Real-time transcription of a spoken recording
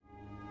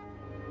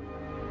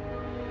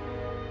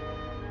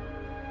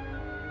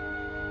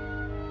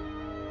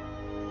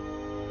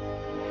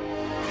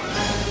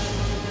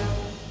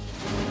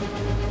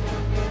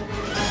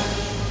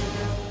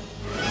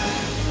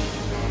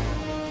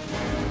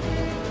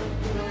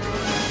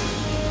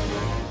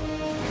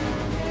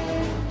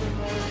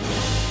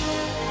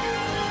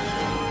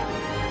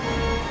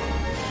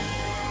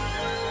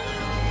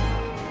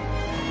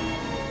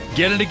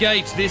Get into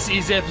Gate. This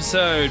is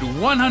episode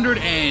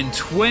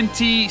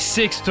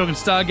 126. We're talking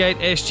Stargate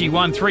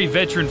SG-1. 3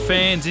 veteran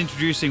fans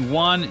introducing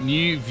one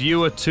new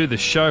viewer to the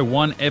show.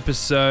 One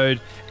episode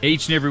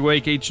each and every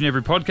week, each and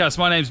every podcast.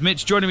 My name's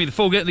Mitch. Joining me, the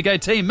full Get in the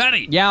Gate team,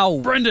 Matty. Yow.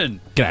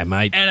 Brendan. G'day,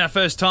 mate. And our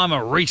first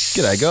timer, Reese.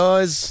 G'day,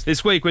 guys.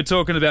 This week we're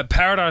talking about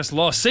Paradise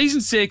Lost, Season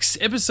 6,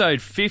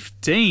 Episode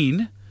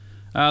 15.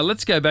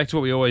 Let's go back to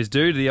what we always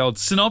do, to the old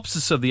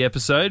synopsis of the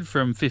episode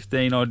from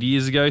 15 odd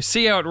years ago.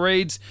 See how it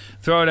reads,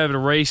 throw it over to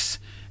Reese,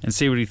 and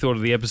see what he thought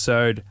of the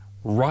episode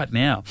right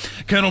now.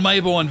 Colonel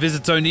Maybourne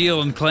visits O'Neill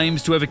and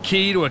claims to have a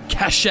key to a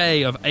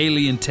cache of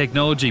alien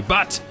technology,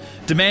 but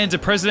demands a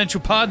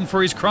presidential pardon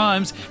for his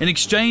crimes in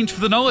exchange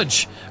for the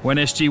knowledge. When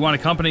SG-1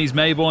 accompanies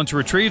Maybourne to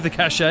retrieve the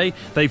cache,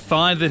 they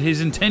find that his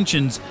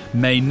intentions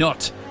may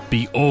not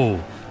be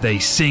all they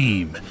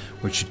seem,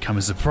 which should come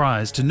as a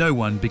surprise to no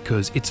one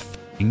because it's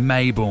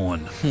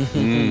Maybourne.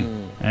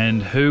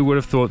 And who would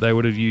have thought they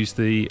would have used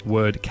the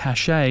word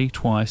cache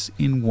twice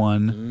in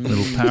one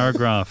little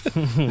paragraph?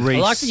 Reese.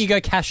 I like that you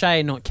go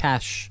cache, not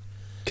cache.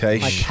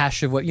 Cache. Like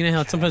cache of what? You know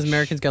how sometimes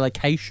Americans go like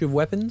cache of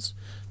weapons?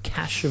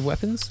 Cache of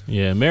weapons?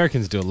 Yeah,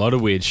 Americans do a lot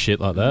of weird shit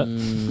like that.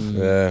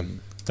 Yeah.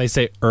 They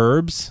say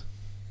herbs.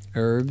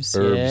 Herbs,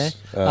 Herbs.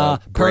 yeah.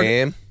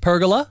 Graham.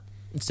 Pergola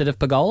instead of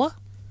pergola?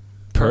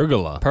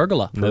 Pergola.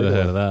 Pergola. Never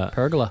heard of that.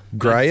 Pergola.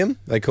 Graham.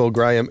 They call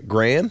Graham.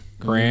 Graham.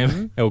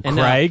 Or And,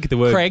 Craig. The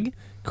word Craig.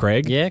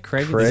 Craig. Yeah,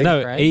 Craig. There's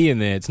no Craig. E in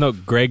there. It's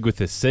not Greg with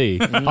a C.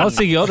 I was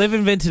thinking, they've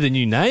invented a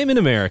new name in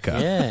America.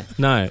 Yeah.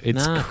 No,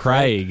 it's Nah,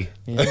 Craig.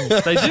 They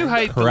do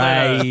hate the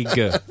letter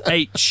Craig.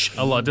 H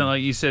a lot, don't they?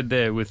 Like you said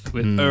there with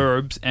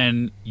herbs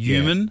and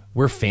human. Yeah.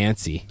 We're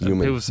fancy.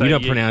 Human. People say We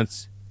don't yeah,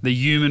 pronounce the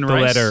human the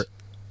race. letter.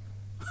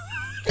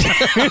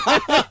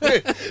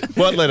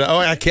 What letter? Oh,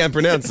 I can't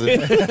pronounce it.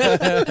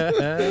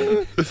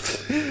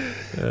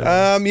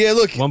 Yeah,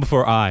 look, One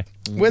before I.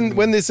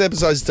 when this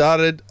episode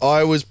started,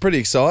 I was pretty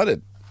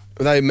excited.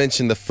 They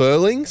mentioned the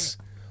furlings.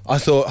 I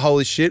thought,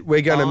 holy shit,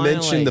 we're going to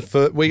mention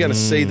we're going to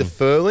see the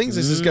furlings.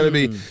 This is going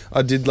to be.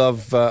 I did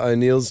love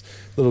O'Neill's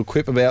little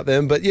quip about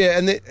them, but yeah,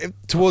 and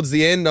towards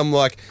the end, I'm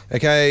like,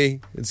 okay,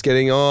 it's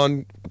getting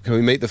on. Can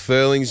we meet the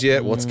furlings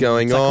yet? What's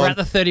going It's like on? we're at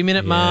the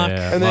 30-minute mark.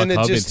 Yeah, And then like,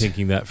 it I've just- been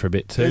thinking that for a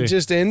bit too. It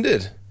just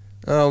ended.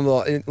 And I'm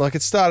like,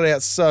 it started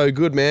out so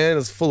good, man. It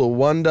was full of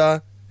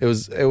wonder. It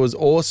was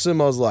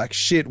awesome. I was like,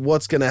 shit,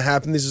 what's going to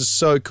happen? This is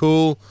so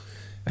cool.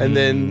 And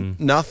then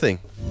nothing.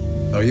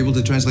 Are you able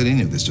to translate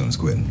any of this, Jonas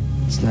Quinn?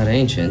 It's not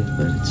ancient,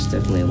 but it's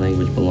definitely a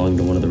language belonging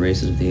to one of the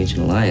races of the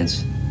Ancient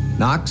Alliance.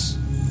 Nox?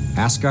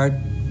 Asgard?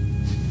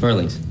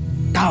 Furlings.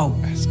 Oh,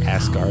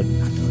 Asgard.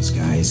 not those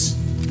guys.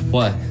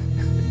 What?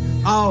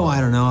 Oh,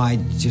 I don't know. I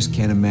just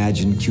can't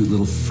imagine cute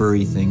little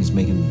furry things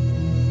making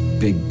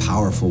big,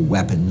 powerful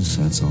weapons,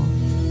 that's all.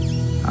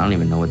 I don't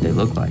even know what they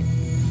look like.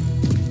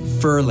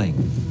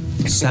 Furling.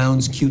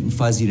 Sounds cute and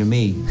fuzzy to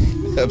me.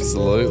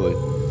 Absolutely.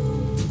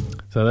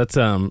 So that's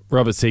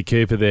Robert C.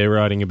 Cooper there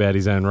writing about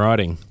his own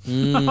writing.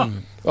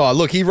 Oh,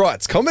 look, he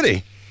writes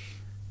comedy.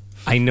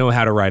 I know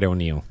how to write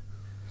O'Neill.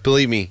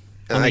 Believe me,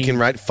 I can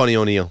write funny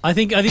O'Neill. I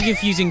think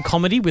confusing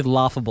comedy with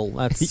laughable.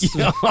 That's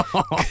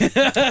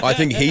I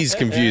think he's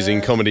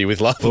confusing comedy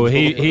with laughable. Well,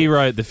 he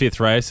wrote The Fifth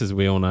Race, as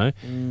we all know.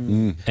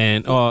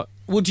 And, Well,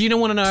 do you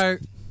want to know?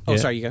 Oh, yeah.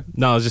 sorry, you go.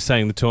 No, I was just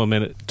saying the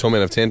Torment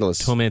Torment of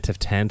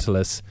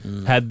Tantalus.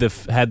 had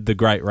the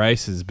great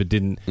races, but we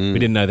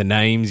didn't know the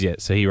names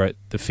yet. So he wrote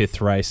The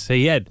Fifth Race. So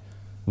he had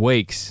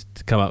weeks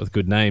to come up with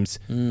good names,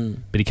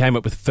 but he came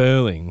up with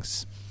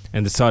furlings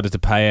and decided to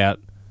pay out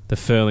the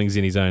furlings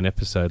in his own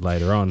episode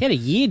later on. He had a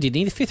year, didn't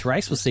he? The 5th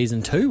race was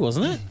season 2,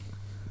 wasn't it?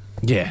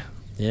 Yeah.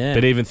 Yeah.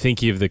 But even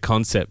thinking of the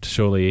concept,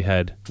 surely he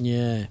had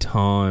Yeah.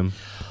 time.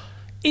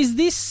 Is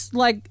this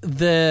like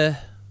the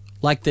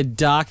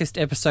darkest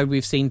episode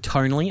we've seen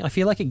tonally? I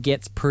feel like it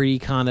gets pretty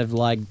kind of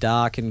like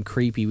dark and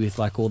creepy with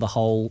like all the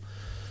whole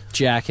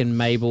Jack and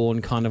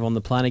Maybourne kind of on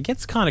the planet. It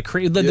gets kind of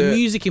creepy. The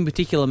music in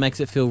particular makes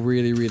it feel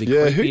really, really creepy.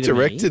 Yeah, who to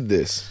directed me.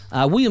 this?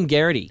 William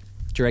Garrity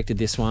directed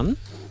this one.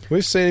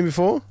 We've seen him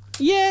before.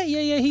 Yeah.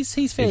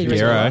 He's fairly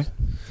Gero. recent.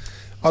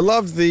 I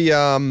love the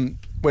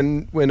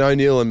when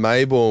O'Neill and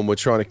Maybourne were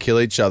trying to kill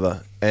each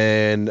other,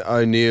 and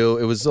O'Neill.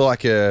 It was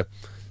like I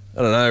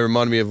don't know. It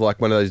reminded me of like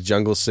one of those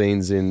jungle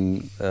scenes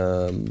in.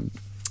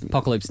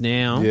 Apocalypse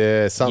Now.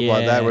 Yeah, something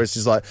like that, where it's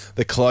just like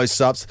the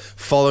close-ups,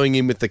 following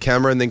him with the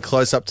camera, and then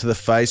close up to the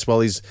face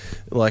while he's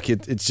like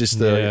it's just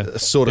a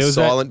sort of There was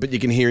silent, but you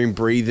can hear him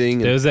breathing.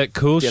 There was that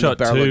cool getting a shot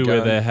barrel too of where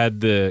gun. they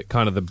had the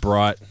kind of the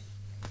bright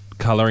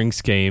colouring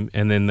scheme,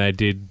 and then they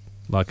did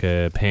like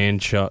a pan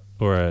shot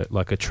or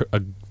a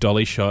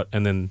dolly shot,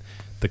 and then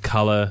the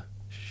colour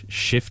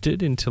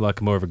shifted into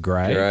like more of a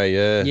grey. Grey,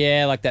 yeah.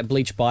 Yeah, like that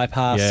bleach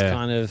bypass Yeah.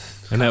 kind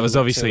of. And that was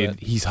look obviously to it.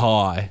 he's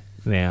high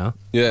now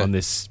Yeah. on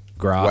this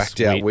grass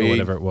Whacked out wheat or weed.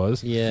 whatever it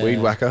was. Yeah.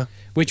 Weed whacker.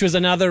 Which was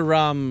another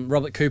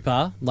Robert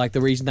Cooper. Like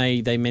the reason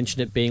they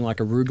mentioned it being like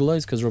arugula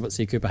is because Robert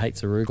C. Cooper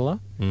hates arugula.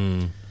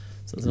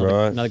 So it's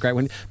Right. another great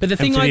one. But the And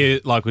thing for I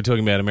you, like we're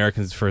talking about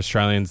Americans, for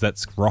Australians,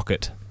 that's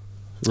rocket.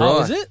 Oh,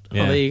 Right. is it?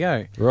 Yeah. Oh, there you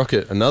go.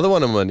 Rocket, another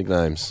one of my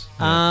nicknames.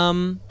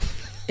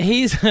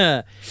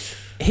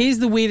 Here's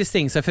the weirdest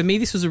thing. So for me,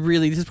 this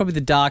is probably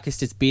the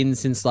darkest it's been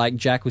since like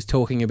Jack was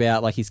talking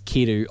about like his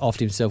kid who offed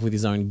himself with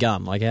his own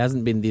gun. Like it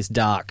hasn't been this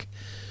dark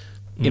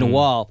in a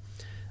while.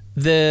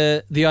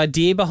 The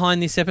idea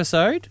behind this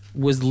episode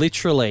was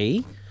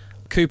literally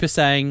Cooper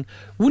saying,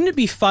 "Wouldn't it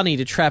be funny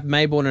to trap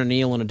Mayborn and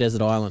O'Neill on a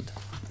desert island?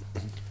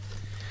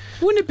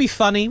 Wouldn't it be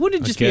funny?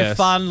 Wouldn't it just be a guess.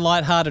 fun,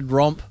 lighthearted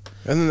romp?"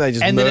 And then they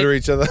just And then murder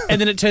each other.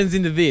 And then it turns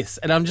into this,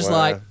 and I'm just Wow.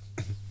 like,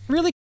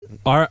 really?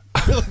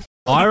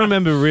 I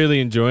remember really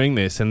enjoying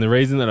this, and the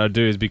reason that I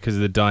do is because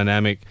of the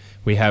dynamic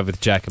we have with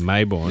Jack and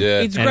Mayborn.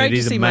 Yeah. It's And great it to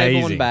is see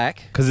amazing, Mayborn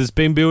back. because it's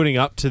been building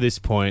up to this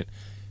point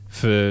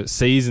for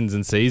seasons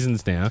and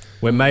seasons now,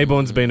 where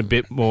Mayborn's been a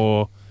bit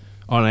more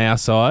on our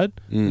side,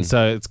 and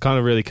so it's kind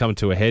of really come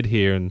to a head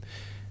here, and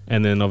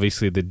then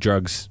obviously the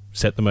drugs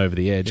set them over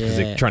the edge because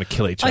Yeah. they're trying to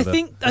kill each I other.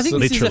 think this is a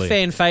Literally.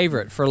 fan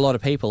favourite for a lot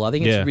of people. I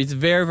think Yeah. it's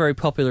very, very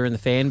popular in the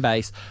fan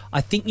base.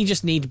 I think you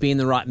just need to be in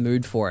the right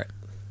mood for it.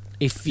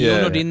 If you're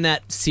Yeah. not in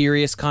that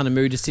serious kind of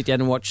mood to sit down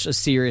and watch a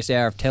serious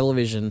hour of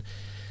television,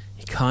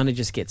 it kind of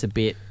just gets a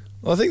bit...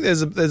 I think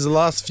there's the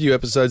last few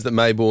episodes that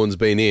Mayborn's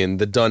been in.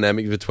 The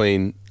dynamic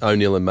between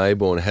O'Neill and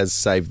Mayborn has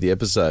saved the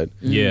episode.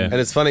 Yeah. And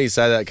it's funny you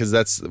say that because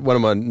that's one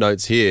of my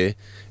notes here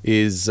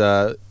is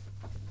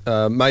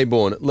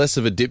Mayborn, less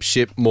of a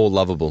dipshit, more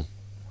lovable.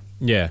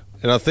 Yeah.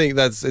 And I think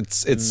it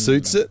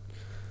suits it.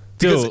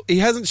 Because Still, he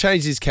hasn't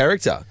changed his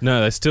character.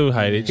 no, they still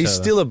hate each He's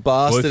other. still a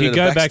bastard Well, if you and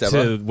go a back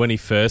backstabber. to when he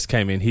first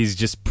came in, he's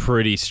just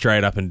pretty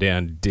straight up and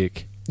down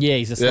dick. Yeah,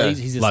 he's a Yeah. sleaze,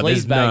 he's a Like,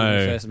 there's sleazebag when no,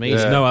 you first meet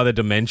there's him. no other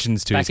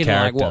dimensions to Back his in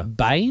character. like, what,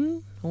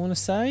 Bane, I want to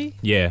say?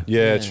 Yeah.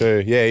 Yeah,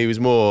 true. Yeah, he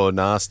was more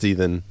nasty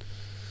than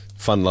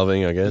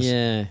fun-loving, I guess.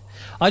 Yeah.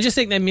 I just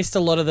think they missed a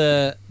lot of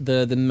the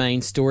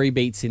main story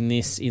beats in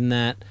this, in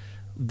that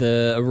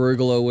the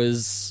arugula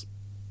was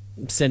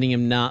sending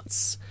him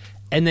nuts.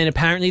 And then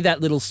apparently that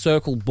little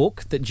circle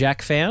book that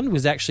Jack found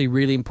was actually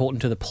really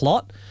important to the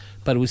plot,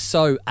 but it was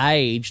so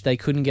aged they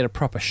couldn't get a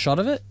proper shot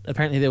of it.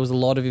 Apparently there was a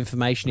lot of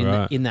information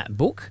Right. in that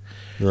book.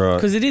 Right.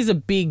 Because it is a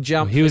big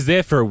jump. He was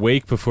there for a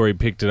week before he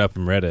picked it up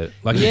and read it.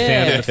 Like, he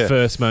Yeah. found it the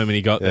first moment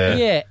he got there.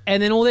 Yeah,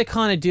 and then all they're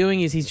kind of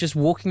doing is he's just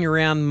walking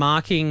around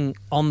marking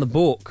on the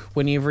book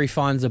whenever he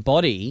finds a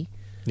body,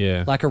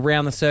 Yeah. like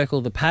around the circle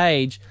of the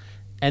page,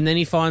 and then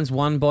he finds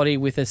one body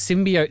with a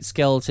symbiote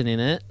skeleton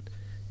in it.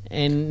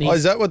 And Oh, he's,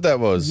 is that what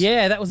that was?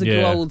 yeah, that was a Yeah.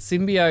 Goa'uld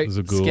symbiote It was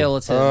a Goa'uld.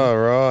 skeleton. Oh,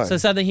 right. So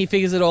suddenly he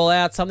figures it all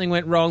out. Something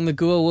went wrong. The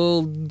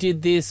Goa'uld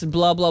did this, and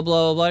blah blah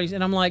blah blah blah.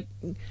 And I'm like,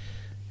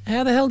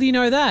 how the hell do you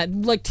know that?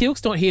 Like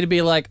Teal'c's not here to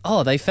be like,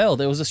 oh, they fell.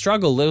 There was a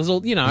struggle. There was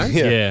all, you know.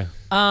 Yeah.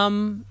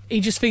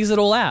 He just figures it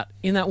all out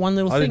in that one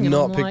little I thing. did and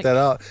not I'm pick like, that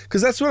up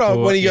because that's what Well,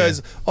 when he yeah.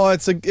 goes, oh,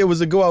 it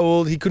was a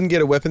Goa'uld. He couldn't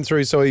get a weapon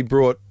through, so he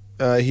brought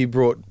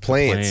plants.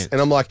 Plants.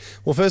 And I'm like,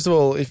 well, first of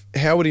all,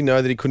 how would he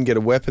know that he couldn't get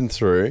a weapon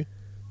through?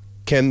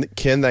 Can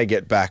they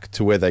get back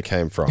to where they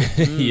came from?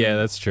 Yeah,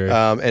 that's true.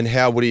 And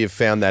how would he have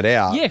found that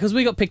out? Yeah, because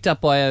we got picked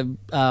up by a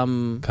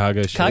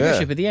Cargo ship. cargo Yeah.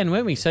 ship at the end,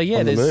 weren't we? So yeah,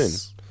 On the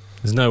there's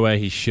There's no way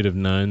he should have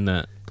known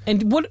that.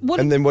 and what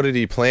And then what did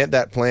he plant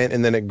that plant,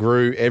 and then it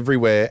grew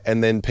everywhere,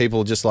 and then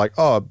people just like,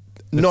 oh,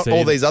 not see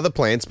all it. these other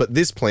plants, but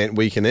this plant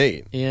we can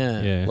eat.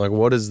 yeah, Yeah. Like,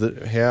 what is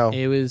how?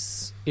 it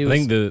was. I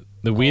think the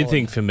weird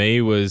thing for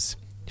me was,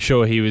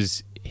 sure, he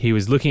was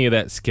looking at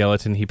that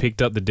skeleton. He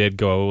picked up the dead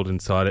Goa'uld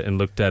inside it and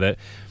looked at it,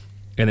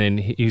 and then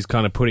he was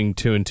kind of putting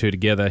two and two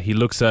together. He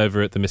looks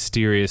over at the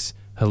mysterious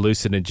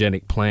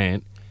hallucinogenic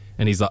plant,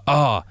 and he's like,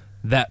 "Oh,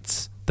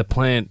 that's the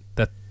plant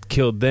that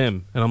killed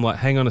them." And I'm like,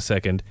 "Hang on a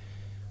second.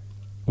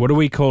 What are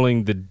we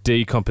calling the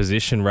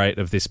decomposition rate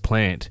of this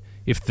plant?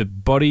 If the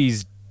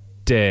body's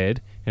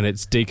dead and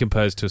it's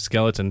decomposed to a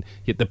skeleton,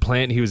 yet the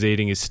plant he was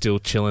eating is still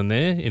chilling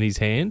there in his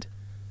hand?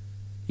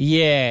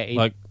 yeah,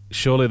 Like,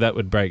 surely that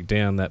would break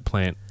down that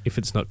plant if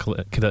it's not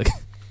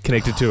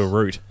connected to a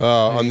root.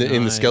 Oh, in the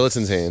nice.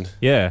 skeleton's hand.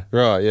 Yeah.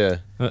 Right, yeah.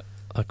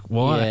 Like,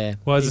 why? Yeah.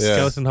 Why is a Yeah.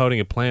 skeleton holding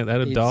a plant?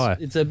 That'd die.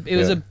 It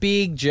was Yeah. a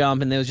big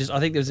jump, and there was just I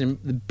think there was the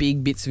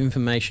big bits of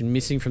information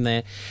missing from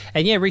there.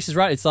 And yeah, Reese is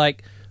right. It's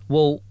like,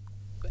 well,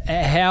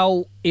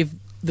 how if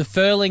the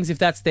Furlings, if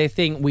that's their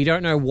thing, we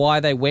don't know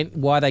why they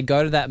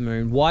go to that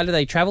moon. Why do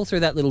they travel through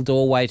that little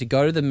doorway to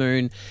go to the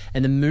moon,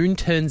 and the moon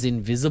turns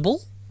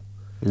invisible?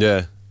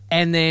 Yeah.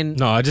 And then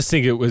No, I just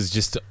think it was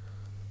just...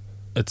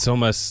 It's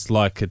almost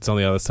like it's on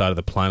the other side of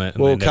the planet.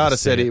 And Well, they never Carter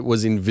see said it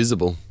was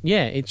invisible.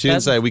 yeah, She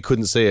didn't say we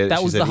couldn't see it. that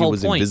She was said the whole it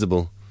was point.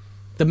 invisible.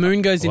 the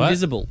moon goes What?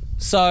 invisible.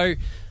 So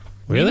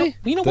Really?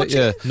 you know But, watching?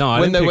 yeah. No, I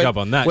When didn't they pick went- up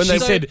on that. when She they-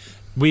 said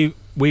we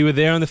were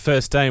there on the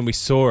first day and we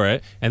saw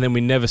it, and then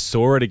we never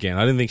saw it again.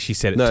 I didn't think she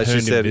said it No, turned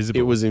she said invisible.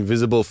 it was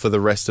invisible for the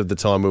rest of the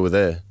time we were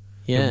there.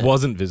 Yeah, It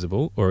wasn't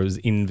visible, or it was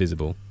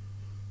invisible.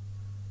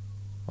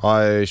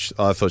 I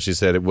thought she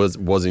said it was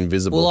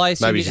invisible. Well, I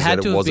assumed Maybe it she had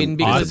said to it have wasn't. been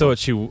because I of- thought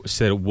she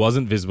said it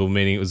wasn't visible,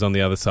 meaning it was on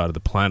the other side of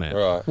the planet.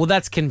 Right. Well,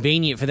 that's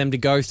convenient for them to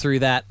go through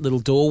that little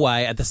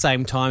doorway at the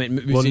same time it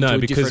moves Well, into no, a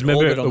because different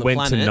remember orbit on it the went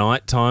planet. to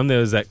night time. There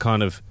was that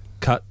kind of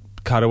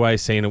cutaway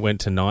scene. It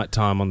went to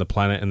nighttime on the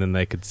planet, and then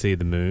they could see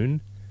the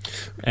moon.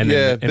 And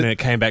then it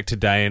came back to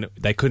day, and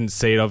they couldn't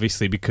see it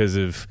obviously because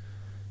of,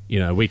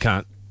 we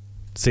can't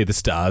see the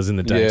stars in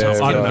the daytime.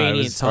 Yeah, I don't know.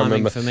 Convenient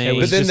timing for me.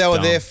 But then just they were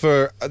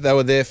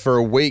dumb. there for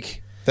a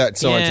week. That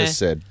scientist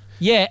said.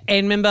 Yeah,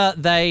 and remember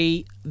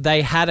they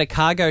had a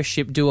cargo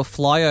ship do a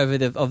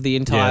flyover of the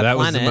entire that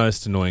planet. was the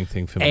most annoying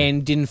thing for me.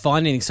 And didn't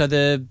find anything. So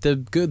the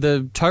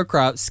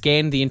Tok'ra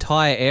scanned the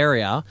entire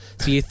area.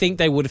 So you think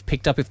they would have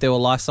picked up if there were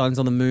life signs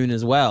on the moon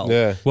as well.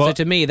 Yeah. Well, so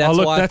to me, that's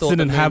why I that's thought an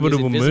the moon was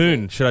inhabitable invisible.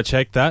 moon. Should I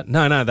check that?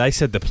 No, they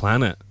said the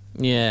planet.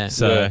 Yeah.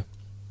 So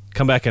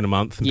come back in a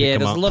month and pick them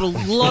there's up. a lot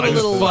of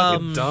little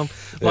fucking dumb.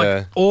 Like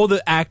Yeah. all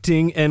the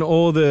acting and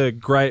all the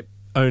great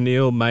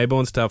O'Neill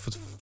Mayborn stuff was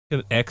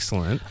fucking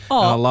excellent.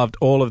 Oh. And I loved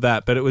all of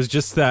that, but it was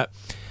just that,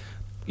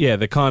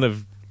 the kind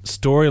of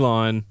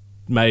storyline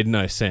made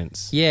no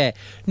sense. Yeah.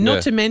 Not Yeah.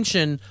 to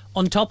mention,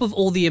 on top of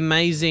all the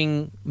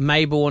amazing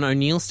Mayborn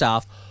O'Neill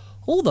stuff,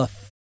 all the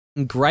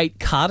great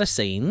Carter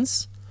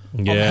scenes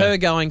of her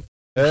going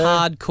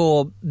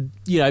hardcore,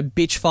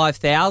 bitch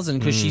 5,000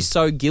 because she's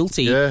so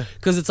guilty. Yeah.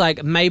 Because it's like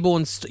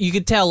Mayborn, you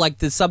could tell like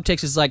the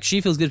subtext is like she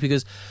feels good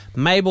because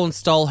Mayborn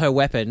stole her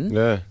weapon.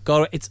 Yeah.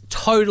 It's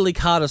totally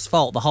Carter's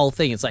fault, the whole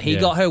thing. It's like he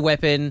got her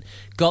weapon,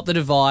 got the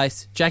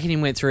device, Jack and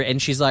him went through it,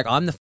 and she's like,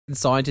 I'm the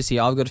scientist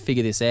here, I've got to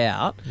figure this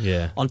out.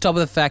 Yeah. On top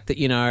of the fact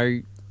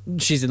that,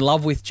 she's in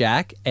love with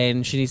Jack,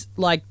 and she's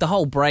like the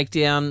whole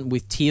breakdown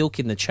with Teal'c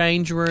in the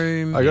change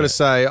room. I got to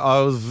say,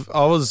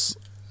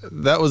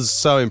 that was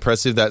so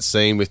impressive, that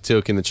scene with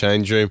Teal'c in the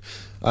change room.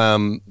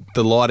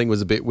 The lighting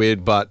was a bit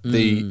weird, but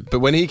but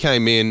when he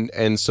came in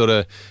and sort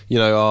of,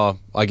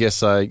 I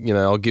guess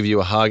I'll give you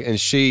a hug, and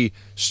she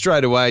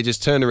straight away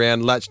just turned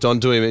around, latched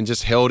onto him, and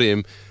just held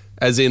him.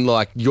 As in,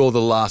 like, you're the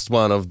last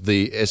one of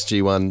the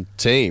SG-1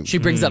 team. She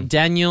brings up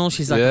Daniel.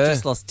 She's like, I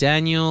just lost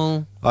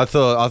Daniel. I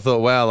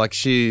thought, wow, like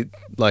she,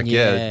 like,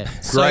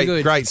 So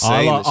good. great scene.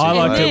 I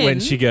liked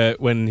And it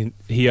when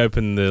he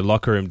opened the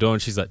locker room door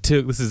and she's like,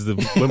 Teal'c, this is the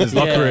women's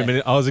locker room,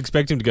 and I was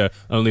expecting him to go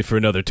only for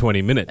another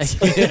 20 minutes.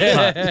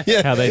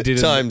 How they did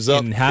Time's it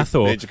up. in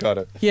Hathor. Major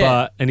Carter.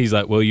 Yeah. And he's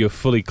like, well, you're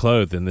fully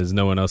clothed and there's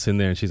no one else in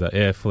there, and she's like,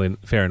 yeah,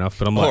 fair enough.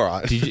 But I'm like, All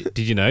right. did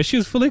you know she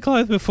was fully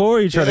clothed before?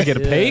 Are you trying to get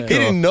a peek? He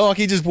didn't knock,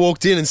 he just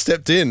walked in and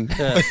stepped in.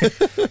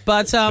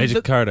 But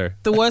Major Carter.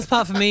 the worst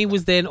part for me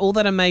was then all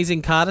that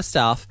amazing Carter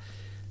stuff.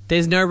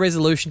 There's no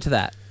resolution to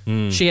that.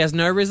 She has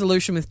no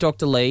resolution with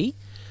Dr. Lee.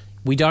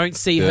 We don't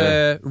see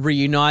her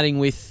reuniting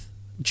with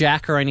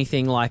Jack or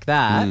anything like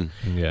that.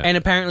 Yeah. And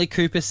apparently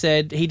Cooper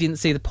said he didn't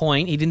see the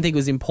point. He didn't think it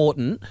was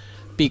important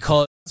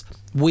because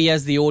we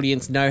as the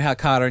audience know how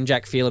Carter and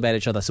Jack feel about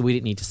each other, so we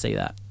didn't need to see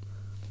that.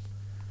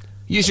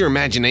 Use your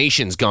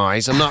imaginations,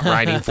 guys. I'm not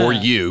writing for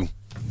you.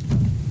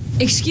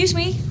 Excuse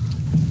me?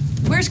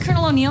 Where's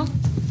Colonel O'Neill?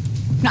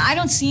 No, I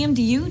don't see him.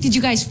 Do you? Did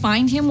you guys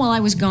find him while I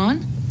was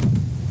gone?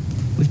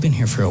 We've been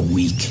here for a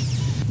week.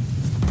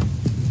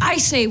 I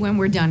say when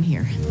we're done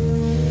here.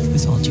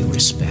 With all due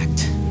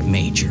respect,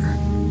 Major,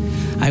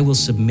 I will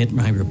submit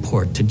my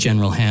report to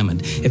General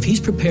Hammond. If he's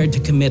prepared to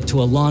commit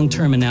to a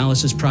long-term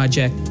analysis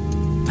project,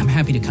 I'm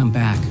happy to come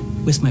back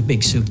with my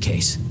big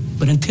suitcase.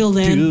 But until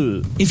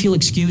then, if you'll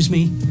excuse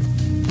me.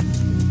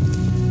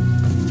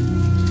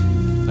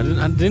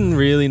 I didn't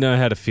really know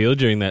how to feel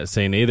during that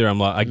scene either. I'm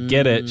like, I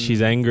get it.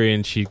 She's angry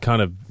and she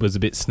kind of was a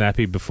bit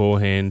snappy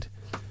beforehand.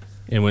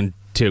 And when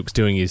Teal'c's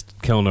doing his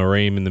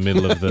Kelnorim in the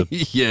middle of the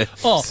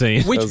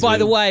scene. Which, by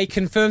the way,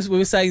 confirms what we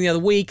were saying the other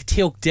week.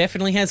 Teal'c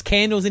definitely has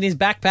candles in his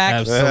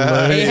backpack.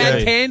 Absolutely. He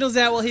had candles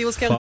out while he was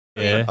killing.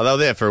 Yeah. Oh, they were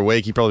there for a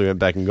week. He probably went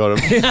back and got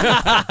him.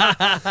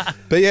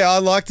 But yeah, I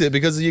liked it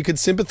because you could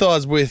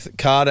sympathise with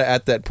Carter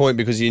at that point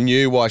because you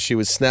knew why she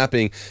was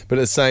snapping. But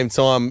at the same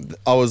time,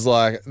 I was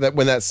like, that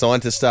when that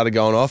scientist started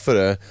going off at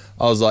her,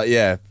 I was like,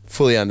 yeah,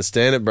 fully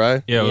understand it,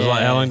 bro. Yeah, it was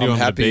like, how long do you I'm want me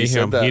to happy be you here?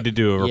 said I'm that. here to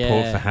do a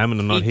report for Hammond.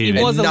 I'm not here It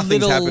to... was a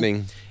Nothing's little,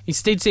 happening.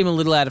 It did seem a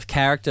little out of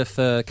character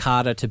for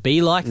Carter to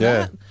be like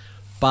that.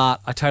 But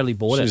I totally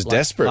bought She it. was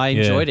desperate. I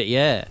enjoyed it,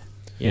 yeah.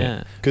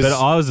 But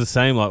I was the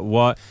same, like,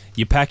 what?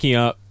 You're packing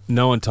up,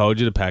 no one told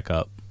you to pack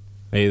up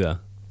either.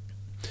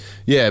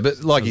 Yeah,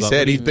 but like you like, said,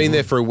 what do he's you been do?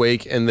 there for a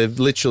week and they've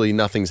literally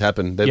nothing's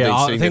happened. They've been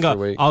I sitting think there for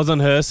a week. I was on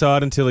her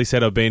side until he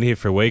said I've been here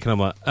for a week, and I'm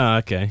like, oh,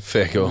 okay.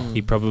 Fair call.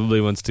 He probably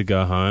wants to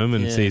go home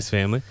and see his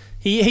family.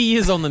 He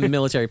is on the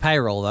military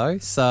payroll, though,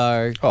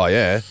 so... Oh,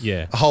 yeah.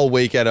 Yeah. A whole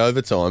week at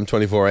overtime,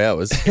 24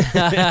 hours.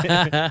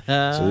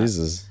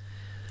 Jesus.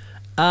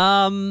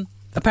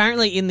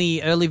 Apparently, in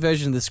the early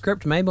version of the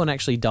script, Mayborn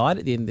actually died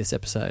at the end of this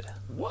episode.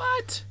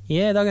 What?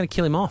 Yeah, they're going to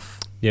kill him off.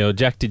 Yeah, well,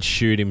 Jack did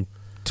shoot him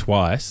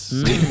twice.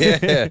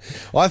 Yeah.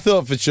 I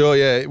thought for sure,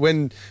 yeah.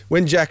 When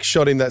Jack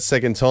shot him that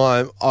second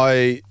time,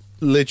 I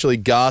literally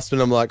gasped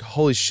and I'm like,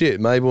 holy shit,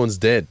 Mayborn's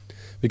dead.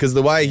 Because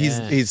the way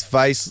his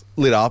face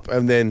lit up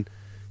and then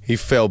he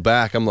fell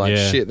back, I'm like,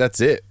 shit, that's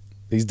it.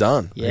 He's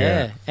done.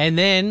 Yeah. And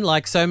then,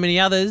 like so many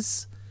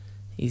others,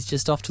 he's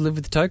just off to live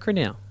with the Tok'ra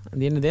now. at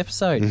the end of the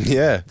episode.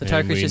 Yeah. The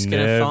Toka's just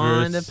going to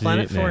find a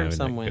planet for him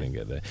somewhere. Going to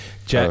get there.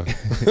 Jack,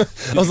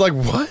 I was like,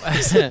 what?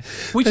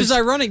 Which is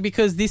ironic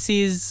because this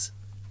is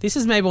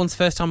Mayborn's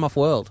first time off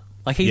world.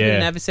 Like, he's been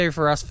an adversary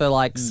for us for,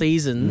 like,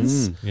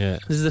 seasons. yeah,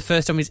 This is the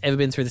first time he's ever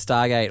been through the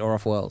Stargate or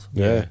off world.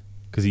 Yeah.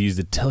 because he used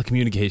the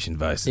telecommunication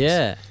devices.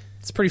 Yeah.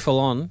 It's pretty full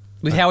on.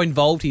 With how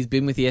involved he's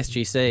been with the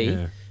SGC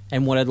Yeah.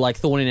 and what a, like,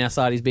 thorn in our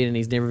side he's been, and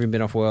he's never even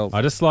been off world.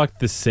 I just like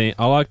the scene.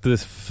 I like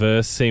this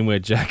first scene where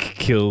Jack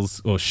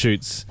kills or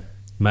shoots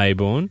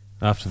Mayborn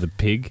after the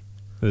pig.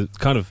 The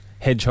kind of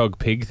hedgehog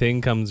pig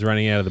thing comes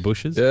running out of the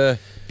bushes. Yeah.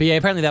 But yeah,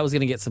 apparently that was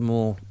going to get some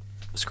more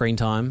screen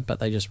time, but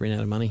they just ran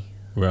out of money.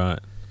 Right.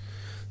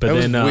 But That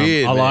was then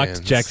weird, I man. liked It's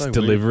Jack's so weird.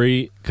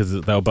 delivery because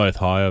they were both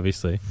high,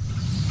 obviously.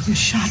 You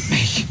shot me.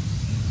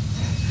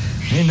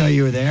 I didn't know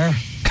you were there.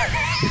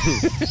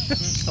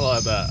 I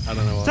like that. I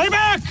don't know why. Stay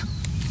back!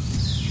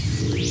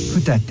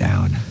 Put that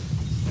down.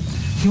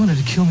 You wanted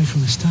to kill me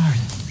from the start.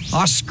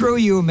 Oh, screw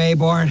you,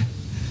 Mayborn.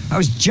 I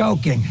was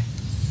joking.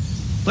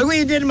 Look what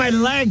you did to my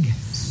leg.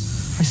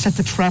 I set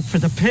the trap for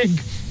the pig.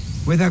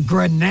 With a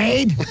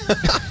grenade?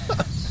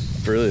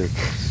 Brilliant.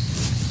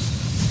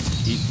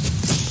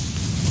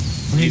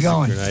 Where you Used a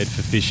going? grenade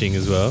for fishing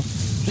as well.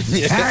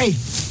 Harry!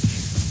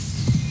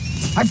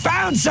 I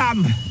found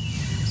something!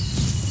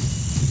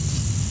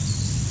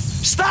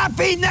 Stop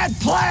eating that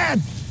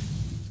plant!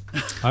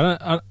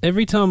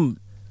 Every time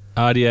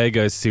RDA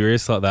goes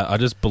serious like that, I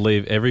just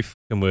believe every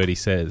fucking word he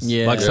says.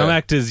 Yeah. Like some Yeah.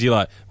 actors, you're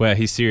like, wow,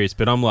 he's serious,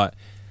 but I'm like,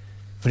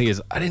 when he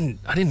goes, I didn't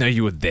know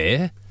you were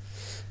there.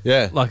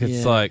 Yeah. Like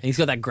it's Yeah. like, He's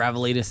got that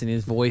gravelitis in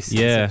his voice.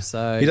 Yeah.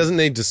 So He doesn't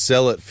need to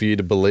sell it for you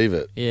to believe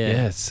it.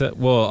 Yeah.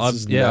 well,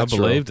 This is I natural.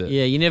 believed it.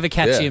 Yeah, you never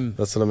catch Yeah, him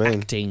that's what I mean.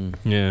 acting.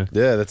 Yeah.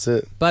 Yeah, that's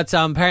it. But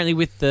apparently,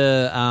 with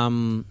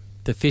the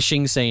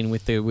fishing scene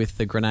with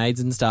the grenades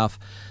and stuff,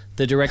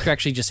 the director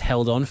actually just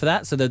held on for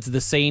that. So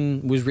the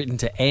scene was written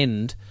to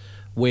end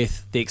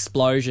with the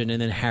explosion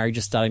and then Harry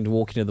just starting to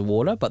walk into the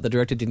water. But the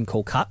director didn't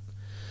call cut.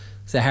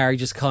 So Harry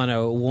just kind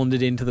of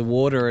wandered into the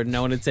water and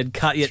no one had said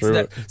cut yet. So,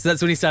 True. so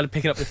that's when he started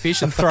picking up the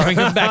fish and throwing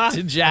them back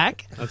to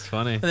Jack. That's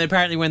funny. And then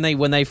apparently when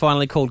they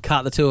finally called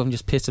cut, the two of them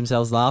just pissed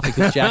themselves laughing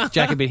because Jack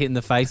had been hit in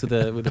the face with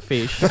a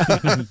fish. They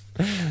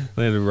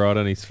had to ride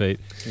on his feet.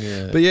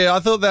 But yeah, I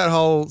thought that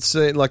whole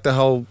scene, like the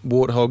whole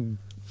warthog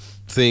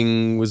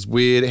thing, was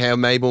weird. How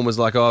Mayborn was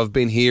like, "Oh, I've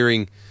been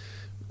hearing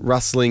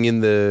rustling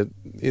in the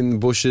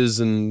bushes,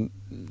 and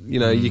you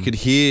know, you could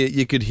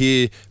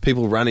hear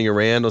people running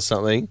around or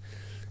something."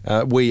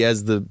 We,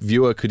 as the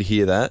viewer, could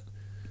hear that.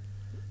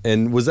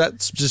 And was that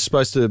just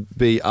supposed to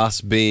be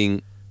us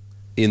being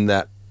in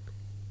that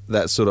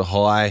sort of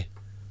high?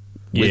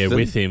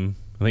 With him.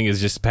 I think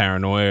it's just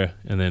paranoia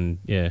and then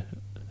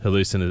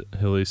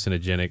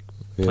hallucinogenic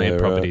plant right.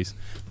 properties.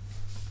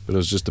 But it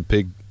was just a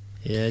pig.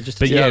 Yeah, just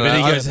But Yeah, but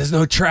he I- goes, "There's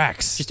no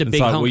tracks." Just a It's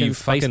big like, honking you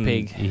face fucking-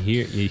 pig.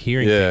 You're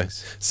hearing Yeah.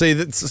 things. See,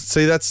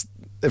 that's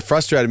it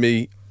frustrated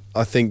me.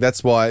 I think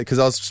that's why, because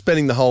I was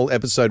spending the whole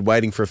episode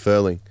waiting for a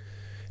furling,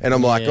 and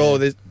I'm like, Yeah. oh,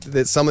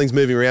 there's something's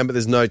moving around, but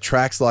there's no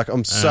tracks. Like,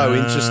 I'm so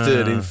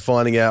interested in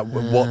finding out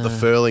what the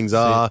furlings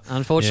are.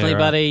 Unfortunately, Yeah,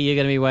 right. buddy, you're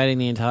going to be waiting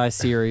the entire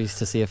series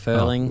to see a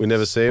furling. We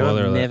never see Spoiler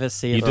one. alert. Never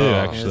see a You do, furling.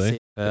 actually. Never see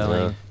a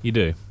furling. You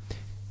do.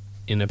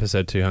 In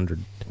episode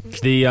 200.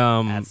 The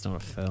That's not a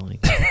furling.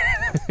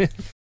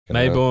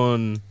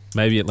 Mayborn,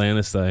 maybe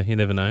Atlantis though. You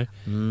never know.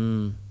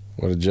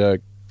 What a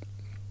joke.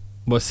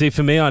 Well, see,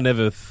 for me, I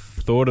never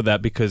thought of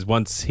that because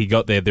once he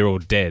got there, they're all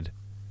dead.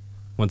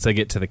 Once they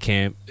get to the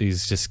camp,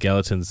 he's just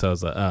skeletons. So I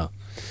was like, oh,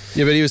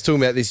 Yeah, but he was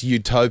talking about this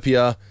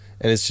utopia,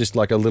 and it's just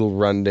like a little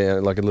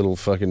rundown, like a little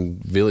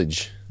fucking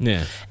village.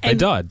 yeah, they And-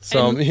 died.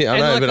 So And- I and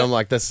know, like but a- I'm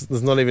like, there's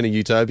not even a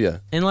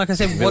utopia. And like I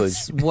said, Village.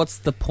 what's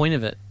the point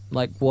of it?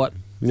 Like what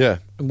Yeah.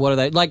 are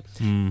they like?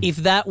 If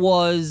that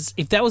was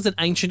an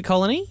ancient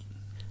colony,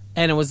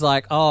 and it was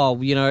like,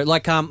 oh, you know,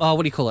 like what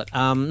do you call it?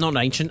 Not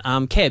ancient,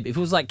 Keb. If it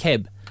was like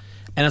Keb,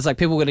 and it's like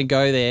people were going to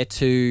go there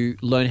to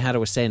learn how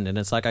to ascend, and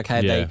it's like,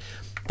 okay, Yeah.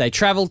 they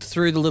traveled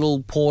through the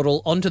little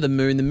portal onto the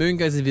moon. The moon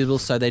goes invisible,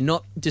 so they're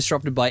not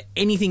disrupted by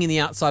anything in the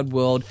outside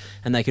world,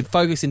 and they can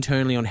focus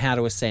internally on how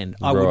to ascend.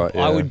 I Right,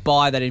 yeah. would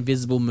buy that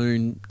invisible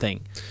moon thing,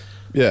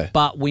 Yeah.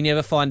 but we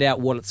never find out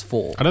what it's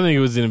for. I don't think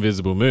it was an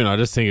invisible moon. I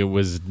just think it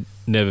was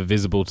never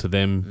visible to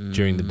them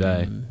during the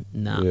day.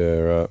 Nah. Yeah,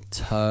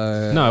 right.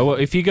 No, well,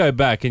 if you go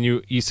back and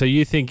you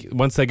think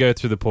once they go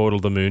through the portal,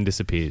 the moon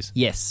disappears.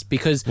 Yes,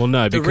 because Well,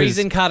 no, the because-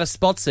 reason Carter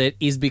spots it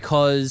is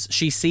because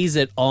she sees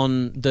it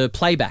on the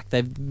playback.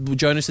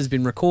 Jonas has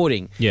been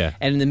recording. Yeah.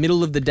 And in the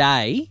middle of the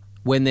day,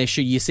 when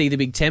you see the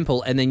big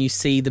temple, and then you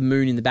see the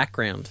moon in the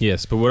background.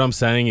 Yes, but what I'm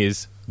saying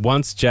is,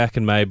 once Jack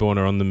and Mayborn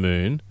are on the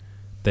moon,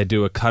 they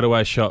do a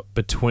cutaway shot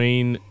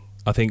between,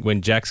 I think,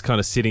 when Jack's kind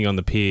of sitting on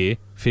the pier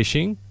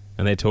fishing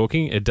and they're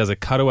talking, it does a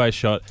cutaway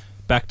shot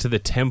back to the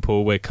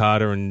temple where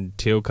Carter and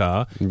Teal'c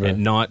are at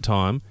night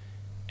time,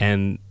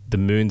 and the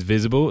moon's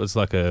visible. It's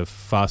like a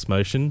fast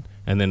motion,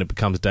 and then it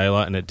becomes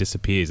daylight and it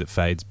disappears. It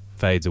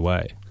fades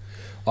away.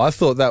 I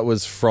thought that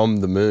was from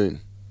the moon,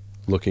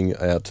 looking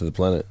out to the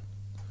planet.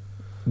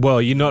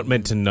 Well, you're not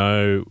meant to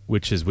know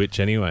which is which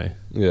anyway.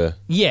 Yeah.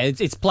 Yeah,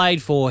 it's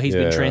played for he's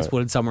Yeah, been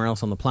transported somewhere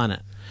else on the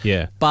planet.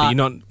 Yeah, But- you're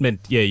not meant.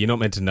 Yeah, you're not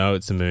meant to know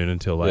it's the moon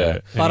until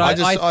later. Yeah. But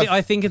Anyway.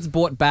 I think it's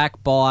brought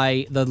back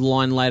by the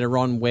line later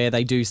on where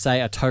they do say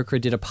Atokra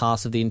did a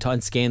pass of the entire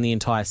and scanned the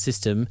entire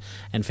system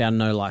and found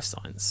no life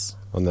signs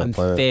On that I'm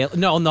planet?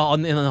 on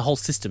the whole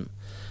system.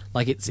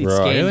 Like it's Right.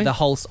 scanned Really? the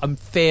whole. I'm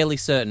fairly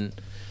certain.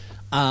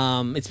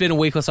 It's been a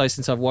week or so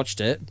since I've watched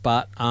it,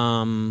 but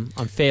I'm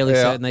fairly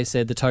Yeah. certain they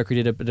said the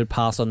Tokra did a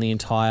pass on the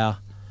entire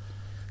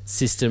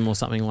system or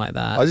something like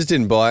that. I just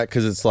didn't buy it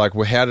because it's like,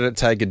 well, how did it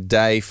take a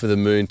day for the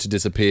moon to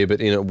disappear,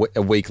 but in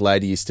a week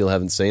later you still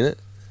haven't seen it?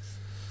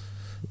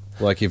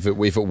 Like if it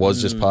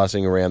was just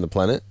passing around the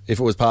planet, if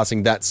it was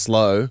passing that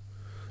slow,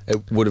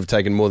 it would have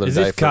taken more than As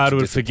a day if for it Carter to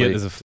would forget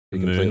disappear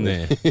there's a moon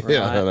there. completely.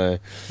 Yeah, I Right. don't know.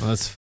 Well,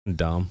 that's f***ing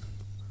dumb.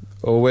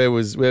 Or where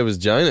was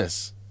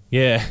Jonas?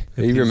 Yeah,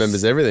 He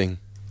remembers everything.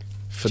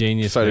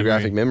 Genius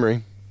photographic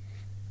memory.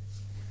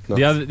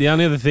 The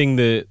only other thing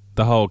that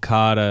the whole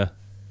Carter,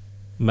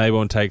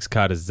 Mayborn takes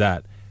Carter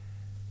Zat,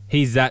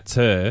 he zats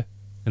her,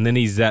 and then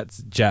he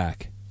zats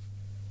Jack.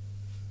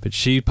 But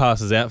she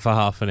passes out for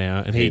half an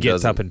hour, and he gets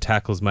doesn't. up and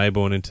tackles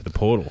Mayborn into the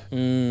portal.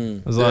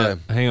 I was like,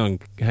 hang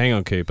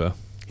on, Cooper.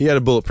 He had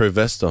a bulletproof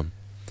vest on.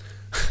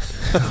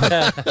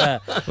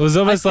 It was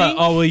almost like,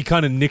 oh, well, he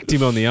kind of nicked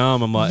him on the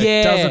arm. I'm like,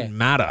 Yeah. it doesn't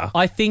matter.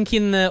 I think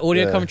in the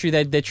audio Yeah. commentary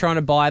they're trying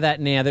to buy that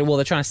now. They're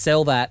trying to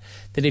sell that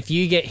if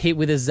you get hit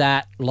with a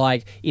Zat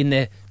like in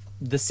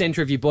the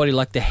center of your body,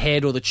 like the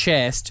head or the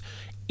chest,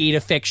 it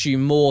affects you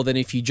more than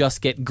if you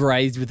just get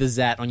grazed with a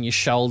Zat on your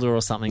shoulder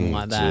or something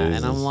like that. Jesus.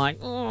 And I'm like,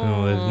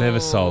 Oh, they've never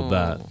sold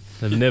that.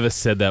 They've never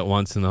said that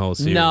once in the whole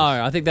series. no.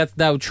 I think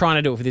they were trying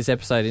to do it for this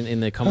episode in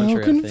the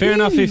commentary. I think. Fair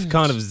enough if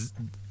kind of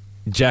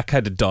Jack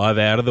had to dive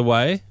out of the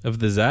way of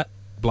the Zat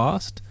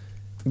blast.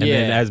 And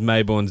then Yeah. as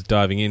Mayborn's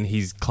diving in,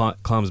 he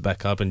climbs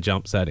back up and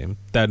jumps at him.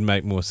 That'd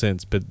make more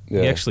sense. But he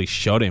Yeah. actually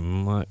shot him.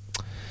 I'm like,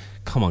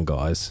 come on,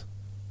 guys.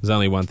 There's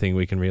only one thing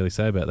we can really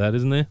say about that,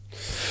 isn't there?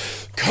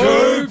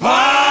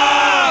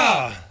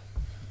 Cooper!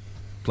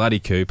 Bloody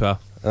Cooper.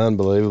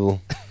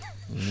 Unbelievable.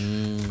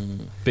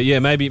 But yeah,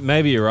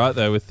 maybe you're right,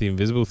 though, with the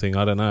invisible thing.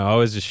 I don't know. I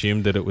always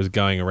assumed that it was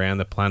going around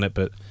the planet,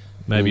 but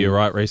maybe you're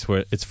right, Reese,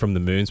 where it's from the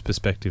moon's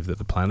perspective that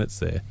the planet's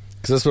there.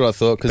 Because that's what I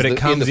thought. But it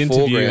comes in the into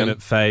view foreground, and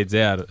it fades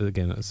out.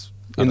 Again, it's...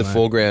 I in the don't know.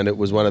 foreground, it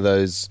was one of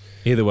those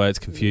Either way, it's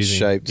confusing.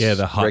 shaped, Yeah,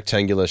 the hut.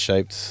 rectangular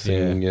shaped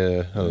thing.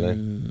 Yeah, I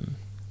don't know.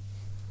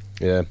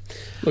 Yeah.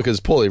 Look, it's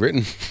poorly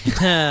written.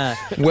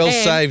 Well And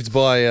saved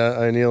by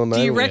O'Neill and do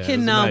you Mabel.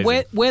 reckon Yeah, it was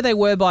amazing. where they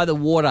were by the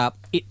water,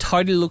 it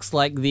totally looks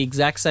like the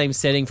exact same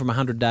setting from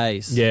 100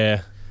 Days?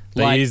 Yeah.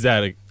 They Like, use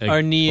that all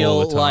O'Neill,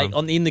 the time.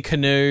 like in the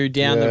canoe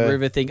down Yeah. the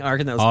river thing. I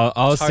reckon that was.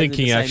 I was totally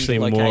thinking the same actually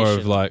more location.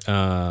 of like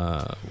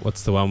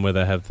what's the one where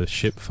they have the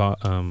ship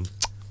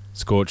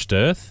Scorched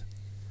Earth,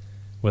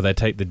 where they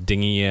take the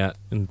dinghy out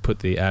and put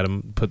the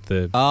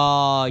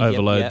Oh, yep,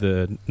 overload yep.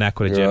 the Naquita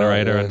Right,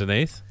 generator yeah.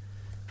 underneath.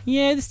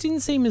 Yeah, this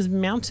didn't seem as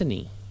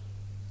mountainy.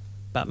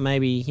 But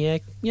maybe,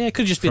 it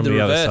could have just been From the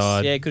the other reverse.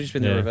 side. Yeah, it could have just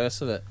been the Yeah.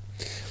 reverse of it.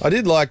 I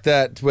did like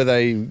that where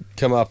they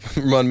come up,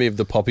 remind me of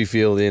the poppy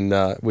field in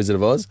Wizard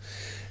of Oz,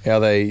 how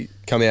they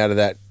come out of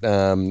that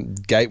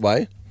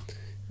gateway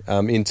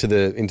into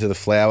the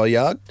flower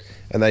yard,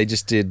 and they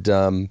just did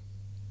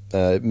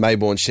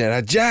Mayborn shout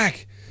out,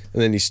 Jack!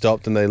 And then he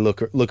stopped and they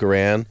look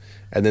around,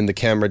 and then the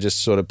camera just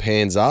sort of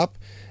pans up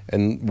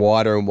and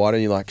wider, and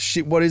you're like,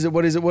 shit, what is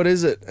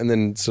it? And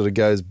then sort of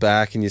goes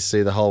back and you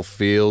see the whole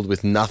field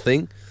with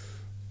nothing.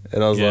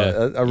 And I was Yeah.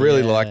 like, I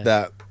really Yeah. like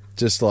that.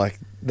 Just like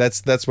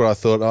that's what I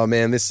thought. Oh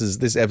man, this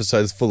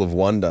episode is full of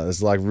wonder.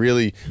 It's like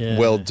really Yeah.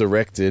 well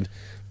directed,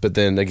 but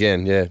then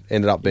again,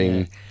 ended up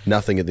being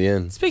nothing at the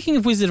end. Speaking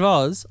of Wizard of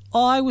Oz,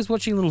 I was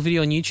watching a little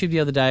video on YouTube the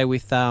other day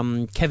with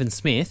Kevin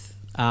Smith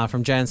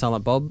from Jay and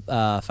Silent Bob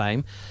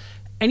fame,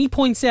 and he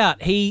points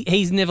out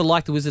he's never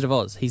liked the Wizard of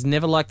Oz. He's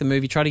never liked the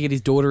movie. Tried to get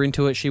his daughter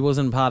into it. She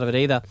wasn't part of it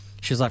either.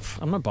 She was like,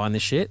 I'm not buying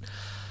this shit.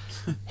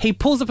 He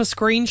pulls up a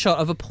screenshot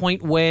of a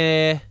point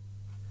where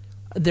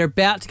they're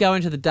about to go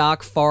into the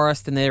dark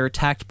forest and they're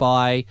attacked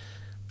by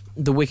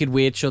the Wicked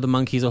Witch or the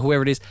monkeys or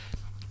whoever it is.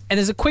 And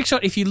there's a quick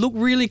shot. If you look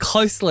really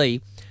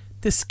closely,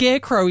 the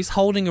Scarecrow is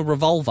holding a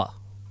revolver.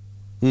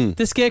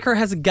 The Scarecrow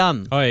has a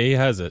gun. Oh, yeah, he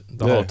has it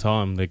the Yeah. whole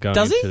time. They're going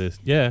Does into he? this.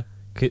 Yeah.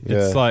 It's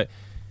Yeah. like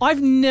I've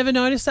never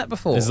noticed that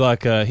before. it's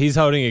like he's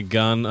holding a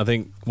gun. I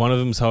think one of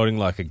them's holding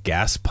like a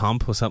gas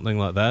pump or something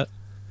like that.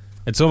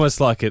 It's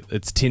almost like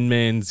it's Tin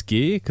Man's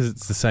gear because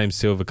it's the same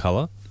silver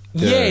color.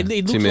 yeah, it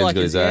looks Tin Man's like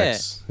got it's his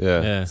axe.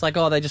 Yeah. Yeah. It's like,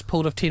 oh, they just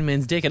pulled off Tin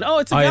Man's dick and, oh,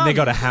 it's a Oh, gun. and they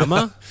got a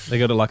hammer. They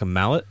got like a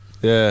mallet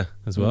Yeah.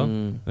 as well.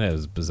 Yeah, it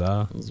was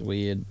bizarre. It was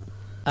weird.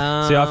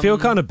 See, I feel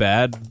kind of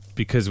bad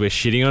because we're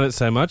shitting on it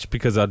so much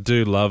because I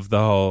do love the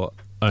whole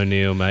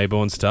O'Neill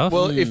Mayborn stuff.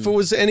 Well, if it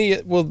was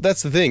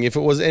that's the thing. If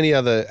it was any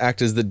other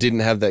actors that didn't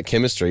have that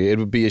chemistry, it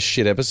would be a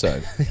shit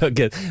episode.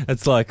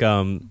 It's like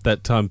that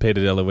time Peter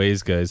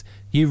DeLuise goes,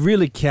 "You're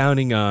really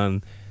counting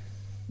on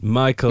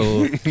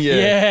Michael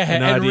Yeah,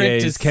 and and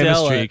Rick to RDA's sell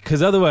chemistry it.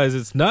 because otherwise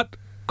it's not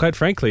quite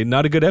frankly,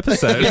 not a good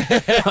episode.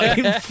 Like,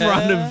 in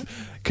front of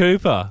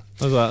Cooper.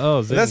 I was like,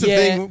 oh, That's the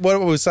thing, what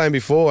we were saying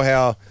before,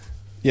 how,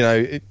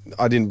 I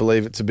didn't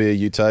believe it to be a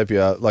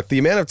utopia. Like, the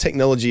amount of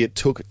technology it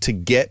took to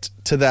get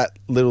to that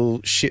little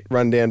shit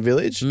rundown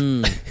village,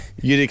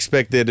 you'd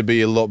expect there to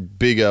be a lot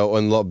bigger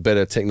and a lot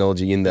better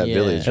technology in that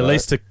village. At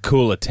least to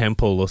cool a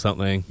temple or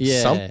something.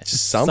 Yeah.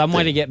 Just something. Some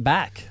way to get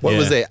back. What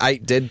was there,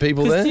 8 dead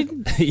people there?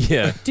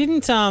 Yeah.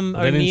 Didn't They didn't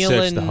O'Neill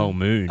search and the whole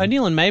moon.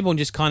 O'Neill and Maybourne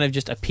just kind of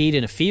just appeared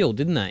in a field,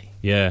 didn't they?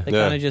 Yeah. They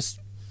kind of just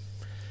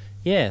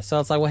so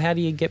it's like, well, how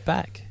do you get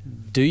back?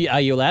 Are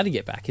you allowed to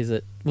get back?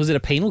 Was it a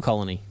penal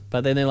colony?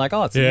 But then they're like,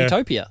 oh, it's a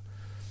utopia.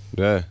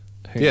 Yeah.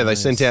 Who They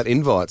knows? sent out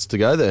invites to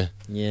go there.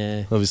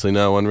 Yeah. Obviously,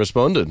 no one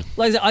responded.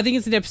 Like I said, I think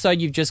it's an episode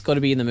you've just got to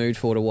be in the mood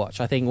for to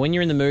watch. I think when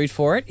you're in the mood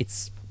for it,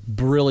 it's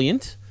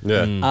brilliant.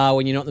 Yeah.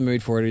 When you're not in the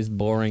mood for it, it's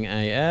boring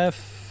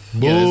AF.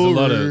 Yeah,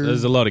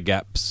 there's a lot of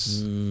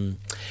gaps.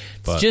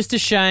 It's just a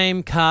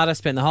shame Carter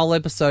spent the whole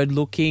episode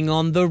looking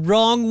on the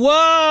wrong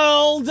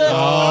world.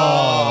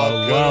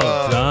 Oh,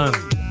 well done.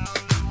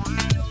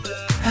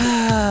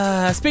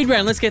 Speed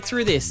round, let's get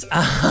through this. It's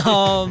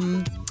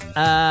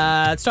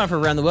time for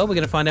Around the World. We're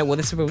going to find out what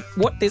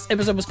this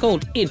episode was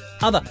called in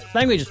other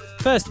languages.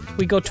 First,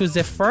 we go to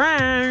the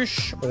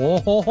French.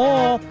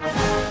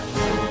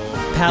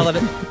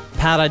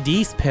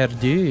 Paradis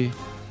Perdu.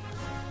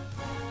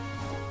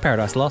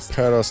 Paradise Lost.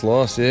 Paradise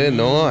Lost, yeah,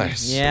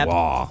 nice. Yep.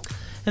 Wow.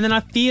 And then I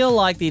feel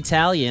like the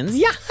Italians,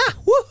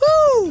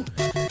 woohoo!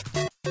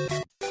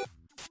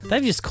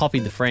 They've just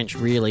copied the French,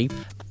 really.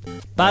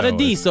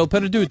 Paradiso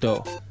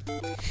perduto.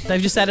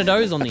 They've just added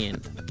O's on the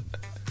end.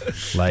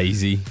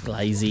 Lazy.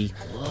 Lazy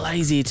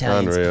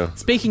Italians. Unreal.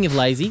 Speaking of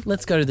lazy,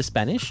 let's go to the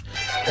Spanish.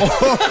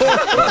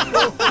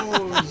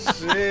 Oh,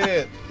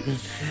 shit.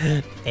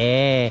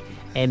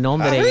 En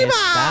nombre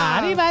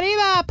está.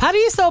 Arriba.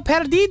 Paradiso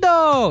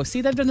perdido.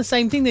 See, they've done the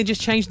same thing. They just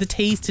changed the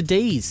T's to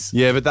D's.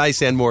 Yeah, but they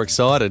sound more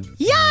excited.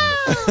 Yeah!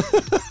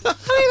 Arriba!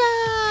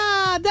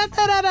 Da,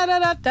 da, da, da,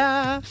 da,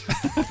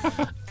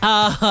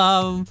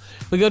 da.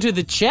 We go to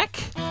the Czech.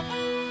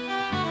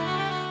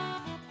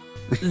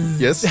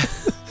 Yes.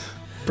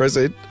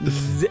 Proceed.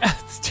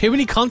 It's too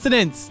many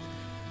consonants.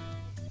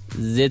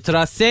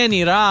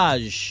 Zetraseni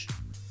Raj.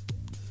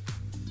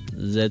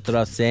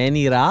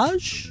 Zetraseni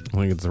Raj? I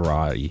think it's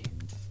Rai.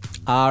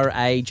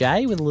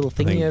 R-A-J with a little I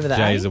thingy think over the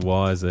J's A. are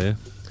Y's there.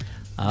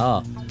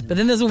 Oh. But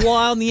then there's a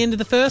Y on the end of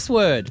the first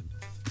word.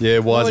 Yeah,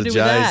 What Y's do are we do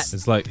with that? J's.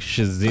 It's like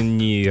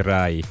Shazini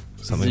Rai.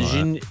 Something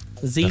like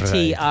that.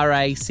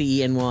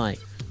 Z-T-R-A-C-E-N-Y.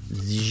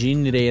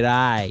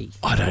 Zinrerai.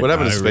 I don't What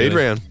happened to know, Speed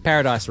really. Round?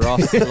 Paradise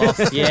Lost,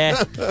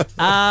 yeah.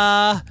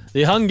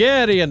 The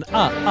Hungarian.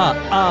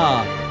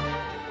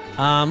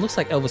 Looks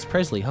like Elvis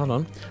Presley. Hold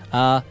on.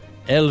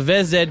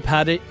 Elvezed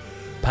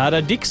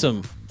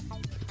Paradixum.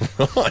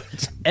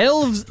 Right.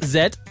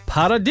 Elvzet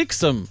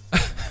Paradixum.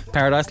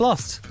 Paradise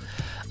Lost.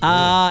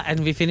 And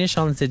we finish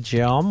on the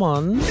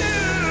German.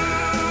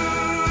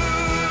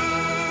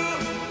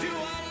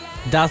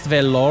 Das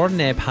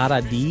verlorene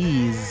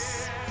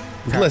Paradies.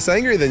 It's less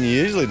angry than you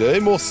usually do.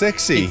 More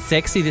sexy. It's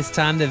sexy this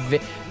time. The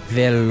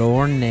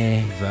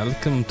verlorene.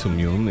 Welcome to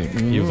Munich.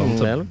 You want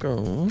a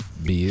Welcome.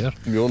 beer?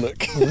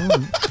 Munich.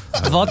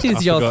 What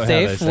is your forgot how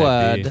they safe say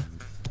word? beer.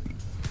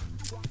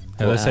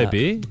 How do they say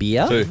beer?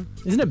 Beer? Two.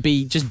 Isn't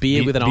it just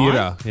beer with an I?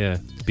 Bira. Yeah.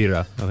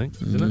 Bira, I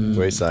think. Isn't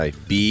We say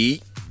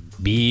B.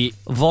 it?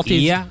 What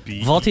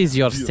is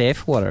your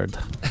safe word?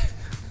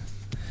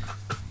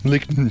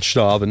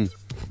 Liechtenstein.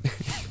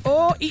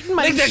 Oh, eaten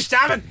mein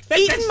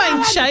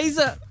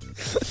Scheiße.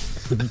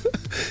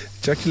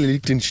 Jackie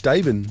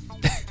Liechtenstein.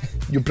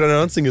 You're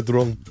pronouncing it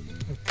wrong.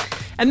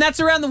 And that's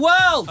Around the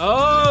World.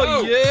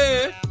 Oh,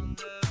 yeah.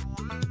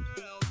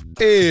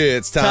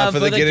 It's time for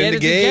the Get in the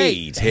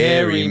Gate.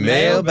 Harry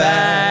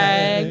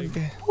Mailbag.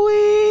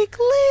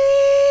 Weekly.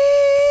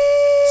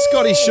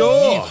 Scotty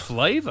Shaw.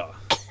 Flavour.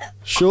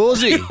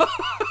 Shawsy.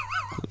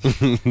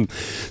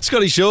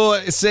 Scotty Shaw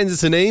sends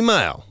us an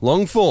email,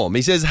 long form.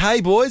 He says, "Hey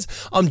boys,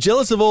 I'm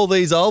jealous of all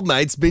these old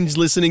mates binge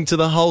listening to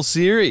the whole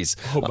series.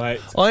 Oh,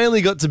 mate. I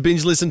only got to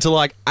binge listen to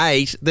like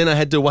 8, then I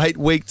had to wait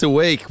week to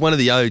week." One of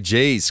the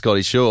OGs,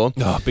 Scotty Shaw.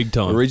 Oh, big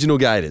time. Original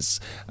Gators.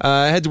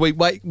 Had to wait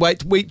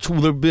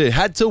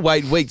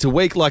week to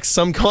week like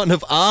some kind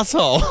of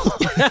asshole.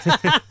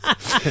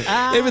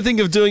 Ever think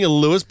of doing a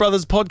Lewis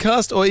Brothers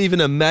podcast or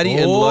even a Maddie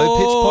and Low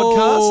Pitch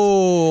podcast?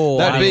 Oh,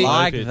 That I being-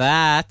 like Low pitch.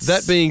 that.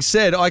 That being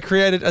said, I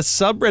created a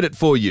subreddit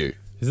for you.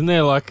 Isn't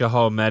there like a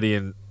whole Maddie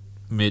and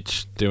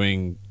Mitch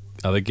doing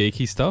other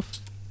geeky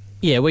stuff?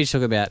 Yeah, we just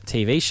talk about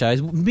TV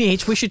shows.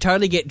 Mitch, we should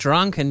totally get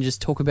drunk and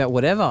just talk about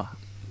whatever.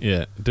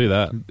 Yeah, do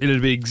that.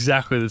 It'd be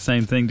exactly the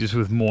same thing, just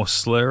with more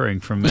slurring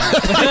from me.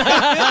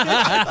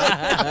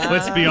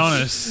 Let's be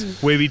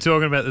honest. We'd be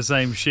talking about the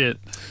same shit,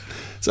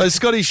 So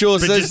Scotty Shaw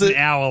but says just an that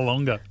hour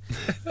longer.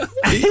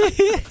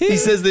 he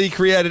says that he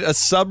created a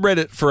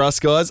subreddit for us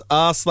guys,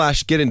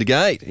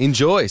 r/GetIntoGate.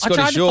 Enjoy, I Scotty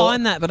tried Shaw. to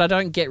find that, but I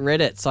don't get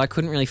Reddit, so I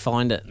couldn't really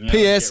find it.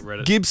 P.S. Get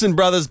Reddit. Gibson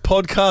Brothers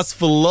podcast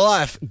for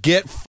life.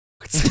 Get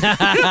It's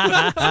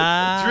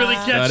really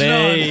catching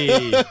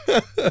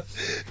on.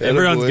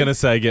 Everyone's going to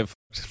say get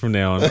f***ed from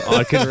now on.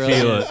 I can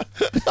feel it.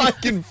 I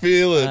can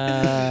feel it.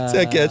 It's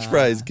our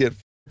catchphrase. Get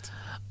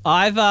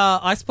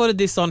I spotted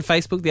this on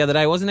Facebook the other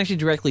day. It wasn't actually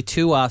directly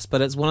to us,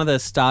 but it's one of the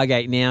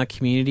Stargate Now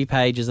community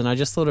pages, and I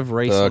just thought of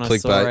Reese when I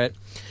saw it.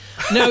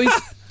 No,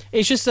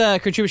 it's just a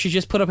contributor. She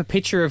just put up a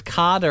picture of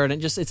Carter, and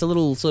it's a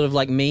little sort of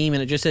like meme,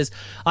 and it just says,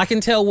 "I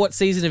can tell what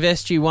season of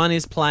SG-1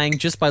 is playing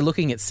just by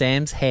looking at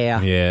Sam's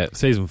hair." Yeah,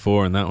 season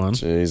 4 in that one.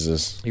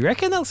 Jesus. You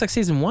reckon that looks like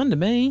season 1 to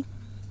me?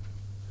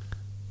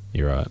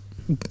 You're right.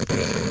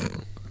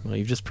 Well,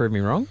 you've just proved me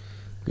wrong.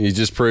 You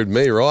just proved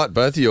me right,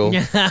 both of you.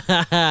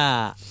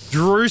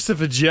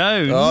 Drucifer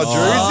Jones.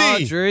 Oh,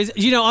 Druzy. Druzy.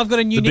 You know, I've got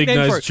a new The nickname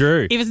for big-nosed it.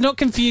 Drew. If it's not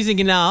confusing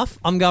enough,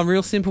 I'm going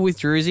real simple with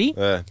Druzy.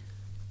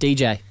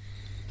 DJ.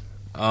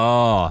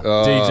 Oh,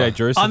 DJ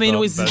Drusifer. I mean, it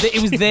was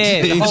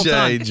there the whole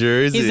time. DJ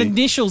Druzy. His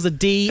initials are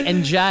D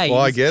and J.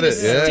 Well, I get it,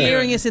 Just yeah.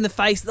 staring us in the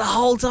face the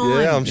whole time.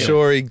 Yeah, I'm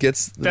sure he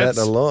gets That's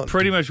that a lot.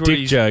 pretty much what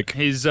Dick joke.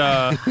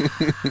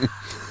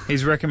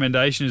 His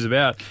recommendation is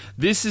about.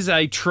 This is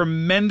a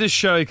tremendous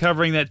show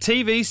covering that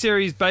TV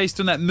series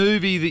based on that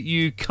movie that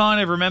you kind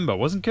of remember.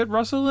 Wasn't Kurt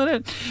Russell in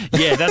it?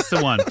 Yeah, that's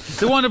the one.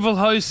 The wonderful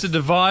hosts are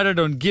divided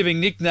on giving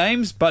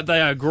nicknames, but they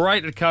are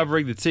great at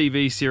covering the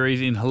TV series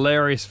in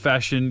hilarious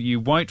fashion. You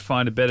won't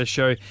find a better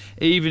show,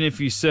 even if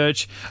you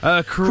search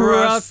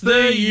across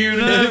the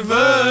universe.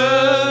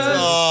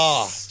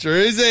 Oh,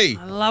 Druzy.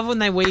 I love when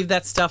they weave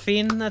that stuff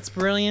in. That's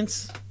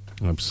brilliant.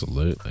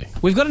 Absolutely.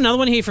 We've got another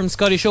one here from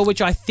Scotty Shaw,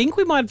 which I think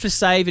we might have to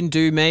save and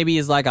do maybe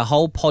as like a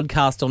whole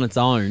podcast on its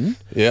own.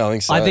 Yeah, I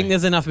think so. I think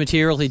there's enough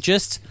material here.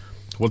 Just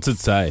What's it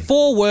say?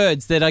 4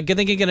 words that I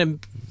think are going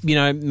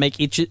to, make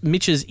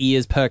Mitch's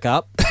ears perk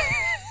up.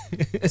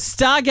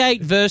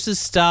 Stargate versus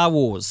Star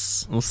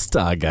Wars. Well,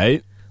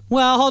 Stargate.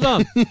 Well, hold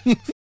on.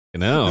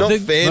 No, Not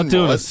not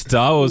doing a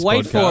Star Wars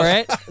Wait podcast. for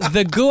it.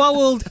 The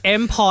Goa'uld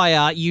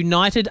Empire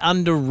united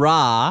under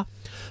Ra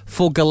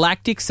for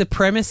galactic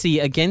supremacy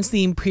against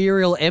the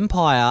Imperial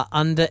Empire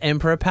under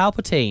Emperor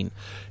Palpatine.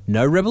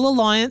 No Rebel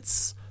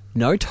Alliance,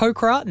 no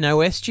Tok'ra, no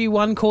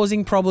SG-1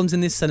 causing problems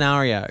in this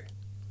scenario.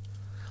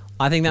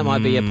 I think that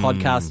might be a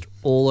podcast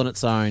all on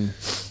its own.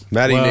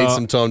 Matty Well, needs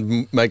some time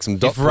to make some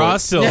dot If Ra's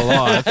points.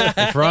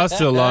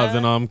 still alive,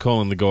 then I'm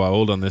calling the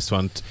Goa'uld on this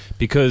one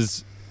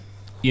because,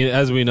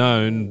 as we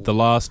know, in the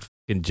last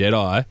fucking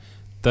Jedi,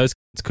 those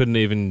couldn't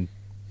even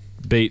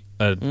beat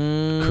a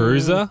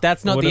cruiser.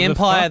 That's not the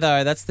Empire,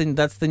 though. That's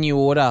the New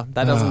Order.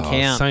 That doesn't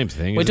count. Same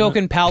thing. We're isn't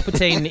talking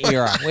Palpatine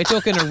era. We're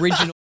talking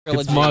original it?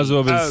 trilogy. It might as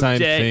well be the Oh, same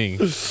dang.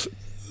 thing. It's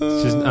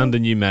just under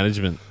new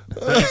management.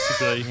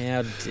 Basically.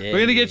 How dare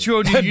We're going to get you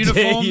all new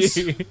uniforms.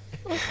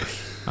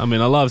 I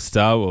mean, I love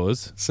Star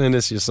Wars. Send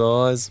us your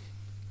size.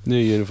 New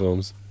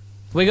uniforms.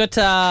 We got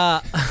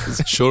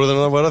It's shorter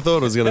than what I thought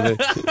it was going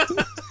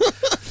to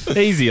be.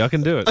 Easy, I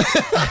can do it.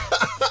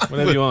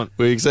 Whatever you want.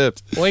 We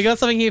accept. we got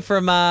something here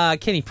from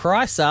Kenny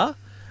Pricer.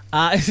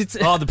 It's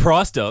Oh, the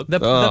price dog. the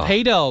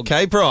P-Dog.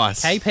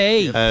 K-Price.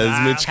 KP.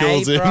 As Mitch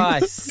calls him.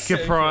 K-Price.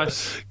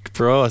 Price.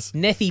 Price.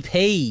 Neffy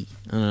P.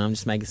 I don't know, I'm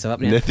just making stuff up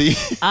now.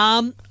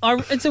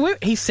 Nethy.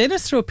 He sent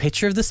us through a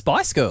picture of the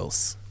Spice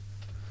Girls.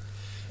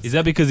 Is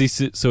that because he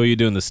saw you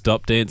doing the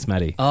stop dance,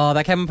 Matty? Oh,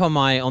 that came up on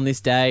my On This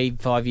Day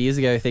 5 years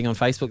ago thing on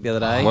Facebook the other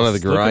day. One of the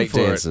great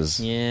for it. dancers.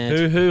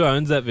 Yeah. Who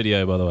owns that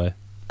video, by the way?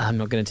 I'm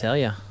not going to tell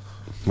you.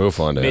 We'll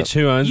find out. Mitch,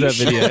 who owns that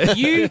video?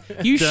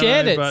 You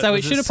shared know, it, but so it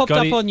was should it have popped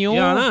Scotty- up on your...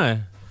 Yeah, I know.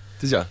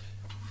 Did ya?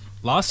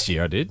 Last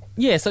year I did.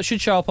 Yeah, so it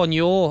should show up on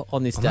your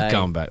On This I'm Day. not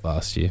going back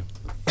last year.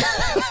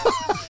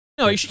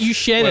 No, you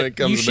shared When it. it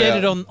comes You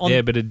shared about. it on...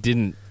 Yeah, but it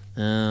didn't.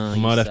 Oh, I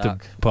you might have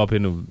suck. to pop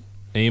in an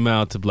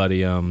email to bloody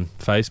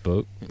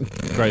Facebook.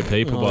 Great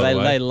people, Oh, by they, the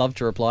way. they love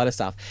to reply to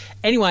stuff.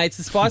 Anyway, it's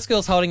the Spice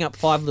Girls holding up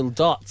 5 little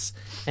dots.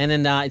 And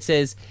then it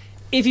says,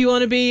 if you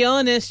want to be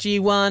on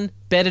SG-1,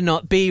 better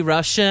not be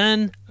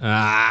Russian.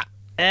 Ah,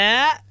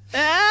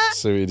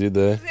 See what you did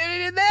there.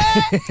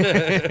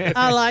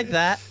 I like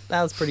that.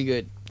 That was pretty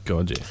good.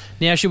 God, yeah.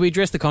 Now, should we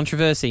address the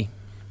controversy?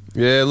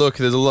 Yeah, look,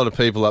 there's a lot of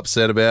people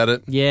upset about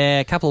it. Yeah,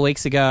 a couple of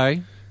weeks ago,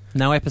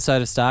 no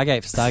episode of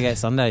Stargate for Stargate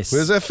Sundays. It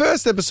was our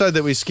first episode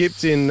that we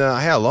skipped in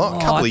how long? A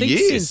couple I of think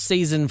years. since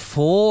season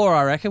 4,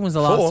 I reckon, was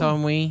the last 4?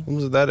 time we... When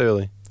was it that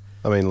early?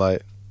 I mean,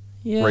 late.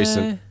 Yeah.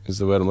 Recent is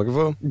the word I'm looking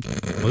for.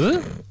 Was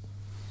it?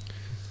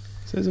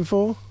 Season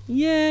 4?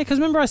 Yeah, because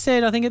remember I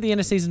said, I think at the end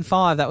of season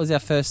 5, that was our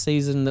first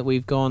season that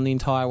we've gone the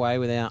entire way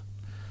without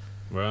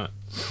Right.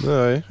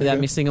 No.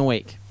 missing a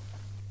week.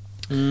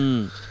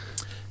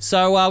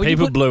 So we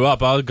People did put, blew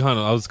up. I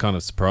was kind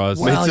of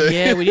surprised. well, too.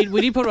 yeah, we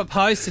did put up a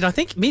post, and I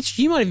think Mitch,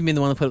 you might have even been the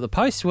one that put up the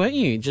post, weren't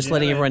you? Just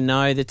letting everyone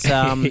know that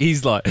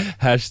He's like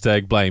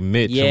 #blame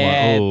Mitch. Yeah.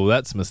 I'm like, oh,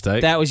 that's a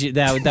mistake. that was you.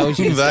 That was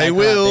your mistake They right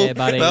will. there,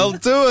 buddy. They'll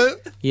do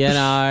it. You know,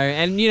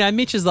 and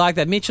Mitch is like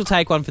that. Mitch will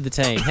take one for the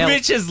team. Hell,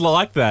 Mitch is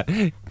like that.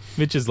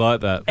 Mitch is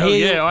like that. Oh,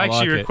 He- yeah, I actually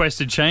like it.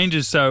 requested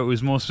changes so it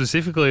was more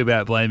specifically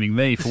about blaming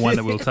me for one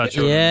that we'll touch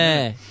on.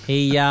 yeah,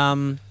 he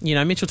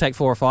Mitch will take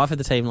 4 or 5 for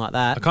the team like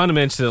I that. kind of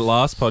mentioned it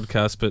last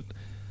podcast, but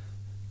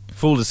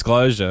full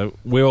disclosure,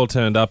 we all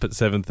turned up at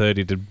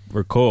 7:30 to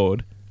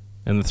record,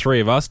 and the three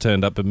of us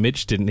turned up, but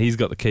Mitch didn't. He's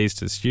got the keys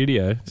to the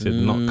studio. Said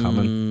not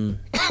coming.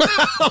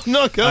 I'm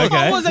not going.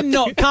 Okay. It wasn't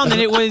not coming.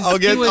 It was.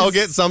 I'll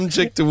get some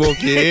chick to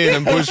walk you in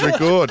and push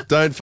record.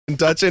 Don't f***ing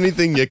touch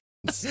anything, you.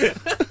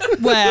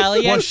 Well,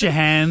 yeah. Wash your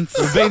hands.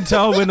 We've been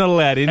told we're not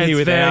allowed in here It's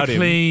without very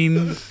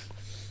him. clean.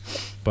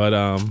 But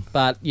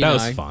you that know,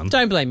 was fun.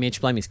 Don't blame Mitch.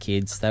 Blame his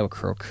kids. They were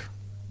crook.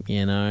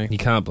 You know. You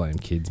can't blame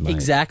kids, mate.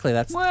 Exactly.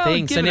 That's Well, the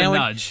thing. give So it a now,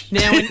 nudge.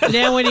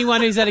 now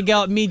anyone who's had a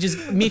go at Mitch is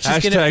going to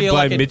Hashtag feel blame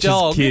like a Mitch's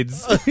dog.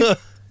 kids.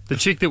 The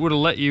chick that would have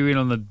let you in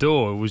on the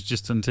door was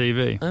just on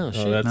TV. Oh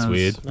shit. Oh, that's That was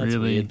weird. That's really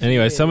weird.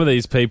 Anyway, some of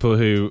these people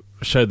who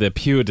showed their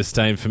pure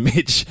disdain for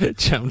Mitch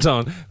jumped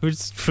on, which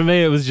for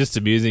me it was just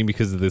amusing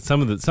because of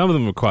some of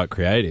them were quite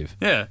creative.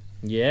 Yeah.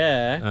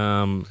 Yeah.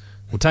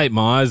 Well, Tate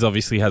Myers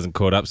obviously hasn't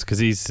caught up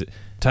because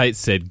Tate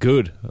said,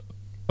 "Good,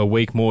 a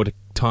week more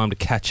time to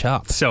catch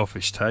up."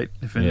 Selfish, Tate,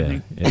 if Yeah,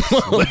 anything. I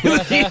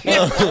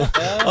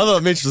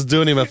thought Mitch was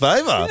doing him a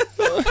favour.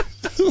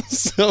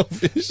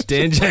 Selfish.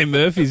 Dan J.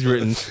 Murphy's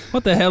written,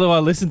 "What the hell do I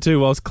listen to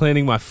whilst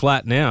cleaning my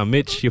flat now?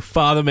 Mitch, your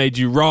father made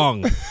you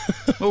wrong."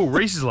 Oh,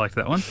 Reese is like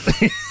that one.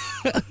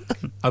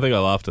 I think I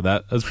laughed at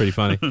that. That was pretty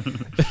funny.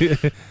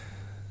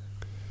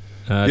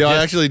 Yeah,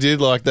 I actually did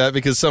like that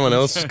because someone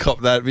else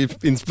copped that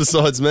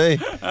besides me.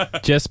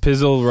 Jess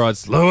Pizzle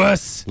writes,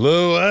 "Lewis."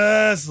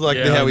 Like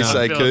Yeah, how we I know.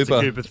 say I feel it's a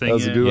Cooper. Cooper thing, That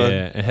was a yeah. good one.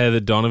 Yeah, and Heather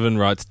Donovan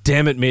writes,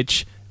 "Damn it,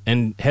 Mitch."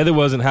 And Heather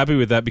wasn't happy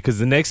with that because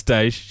the next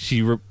day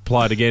she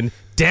replied again,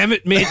 "Damn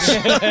it, Mitch."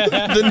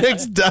 The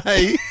next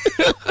day,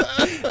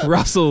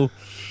 Russell,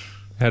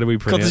 how do we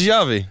pronounce it?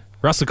 Kotajavi.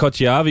 Russell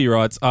Kociavi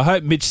writes, "I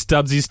hope Mitch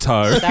stubs his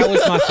toe." That was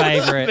my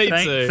favourite. Thank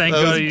That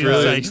God was you didn't say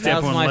brilliant. step That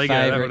was on my Lego.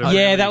 favourite. would've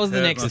Yeah, really that was the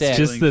hurt next my step.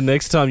 Just feelings. the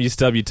next time you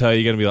stub your toe,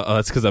 you're going to be like, "Oh,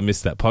 that's because I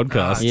missed that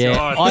podcast." Yeah,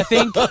 God. I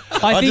think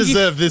I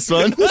deserve this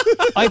one.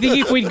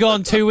 if we'd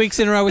gone 2 weeks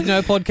in a row with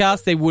no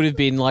podcast, there would have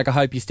been like, I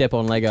hope you step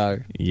on Lego.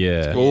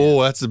 Yeah.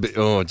 Oh, that's a bit.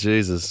 Oh,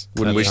 Jesus.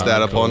 Wouldn't wish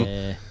that upon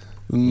Yeah.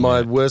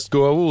 my worst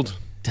goa'uld.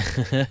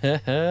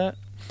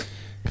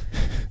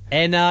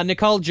 And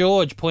Nicole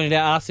George pointed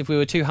out us if we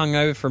were too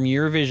hungover from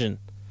Eurovision.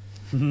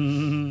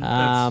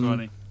 That's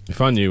funny. If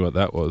I knew what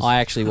that was. I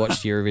actually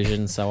watched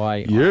Eurovision, so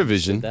I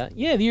Eurovision? that.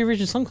 Yeah, the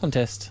Eurovision Song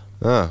Contest.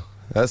 Oh,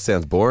 that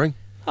sounds boring.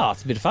 Oh,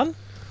 it's a bit of fun.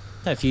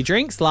 Have a few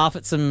drinks, laugh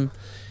at some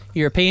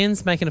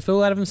Europeans making a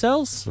fool out of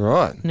themselves.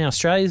 Right. Now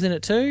Australia's in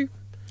it too.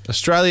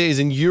 Australia is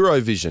in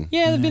Eurovision.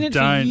 Yeah, they've been in it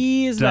for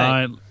years, mate.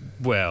 Don't.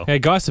 Well, Yeah,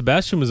 Guy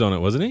Sebastian was on it,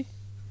 wasn't he?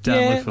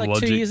 don't Yeah, look for like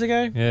logic. 2 years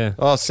ago. Yeah.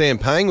 Oh, Sam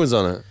Pang was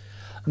on it.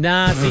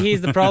 Nah, see,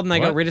 here's the problem. They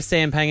got What? rid of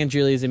Sam Pang and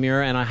Julia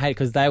Zamira, and I hate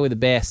because they were the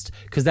best.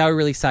 Because they were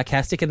really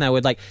sarcastic, and they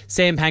would, like,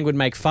 Sam Pang would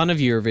make fun of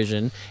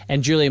Eurovision,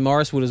 and Julia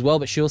Morris would as well,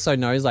 but she also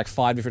knows, like,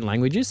 5 different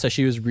languages, so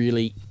she was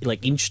really,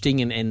 like,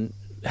 interesting and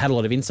had a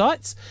lot of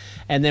insights.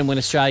 And then when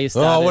Australia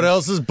started... Oh, what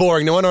else is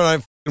boring? No wonder I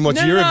don't f***ing watch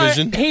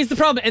Eurovision. No, here's the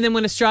problem. And then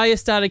when Australia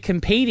started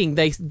competing,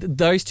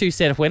 those two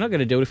said, we're not going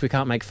to do it if we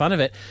can't make fun of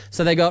it.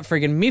 So they got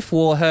friggin' Miff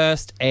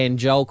Warhurst and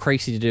Joel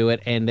Creasy to do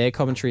it, and their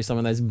commentary is some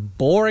of those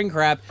boring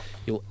crap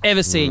you'll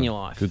ever see in your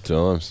life. Good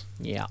times.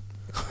 Yeah.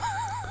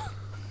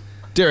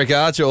 Derek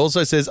Archer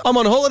also says, I'm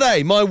on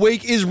holiday. My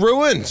week is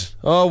ruined.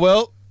 Oh,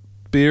 well,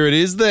 beer it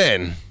is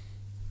then.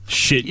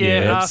 Shit, Yeah, yeah.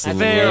 that's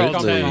absolutely. very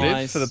Compromise,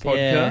 competitive for the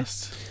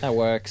podcast. Yeah, that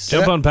works.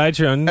 Jump on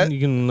Patreon. You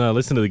can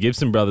listen to the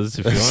Gibson Brothers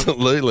if you want.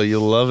 Absolutely,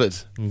 you'll love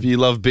it. If you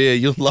love beer,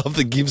 you'll love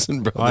the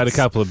Gibson Brothers. I had a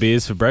couple of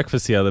beers for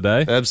breakfast the other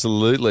day.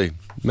 Absolutely.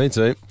 Me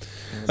too.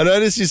 I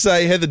noticed you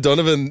say Heather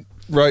Donovan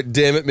wrote,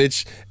 damn it,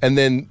 Mitch, and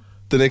then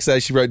the next day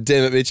she wrote,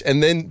 damn it, Mitch,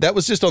 and then that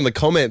was just on the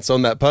comments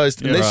on that post,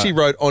 and Yeah, then right. she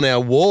wrote on our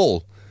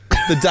wall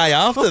the day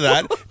after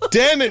that,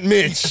 damn it,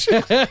 Mitch.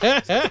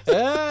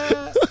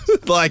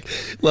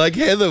 like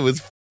Heather was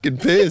fucking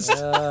pissed.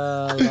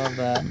 I love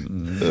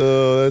that.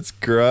 Oh, that's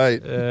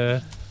great.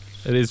 It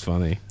is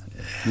funny.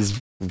 It's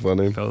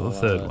funny. Felt the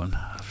third one.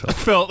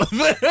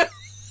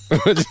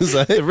 What'd you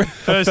say?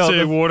 First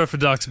two, water for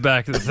ducks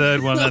back. The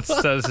third one, that's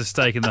a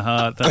stake in the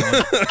heart. That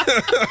one.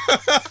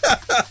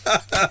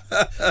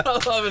 I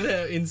love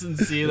how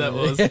insincere that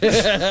was.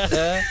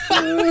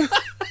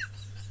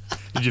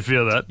 Did you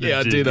feel that? Yeah,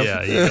 I you? did.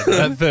 Yeah, you got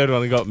That third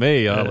one got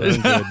me. I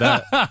enjoyed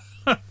that.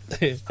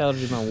 Fell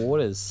into my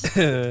waters.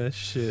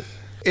 Shit.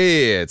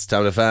 It's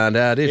time to find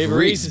out if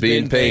Reed's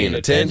been paying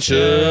attention.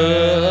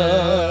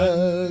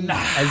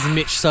 As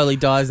Mitch slowly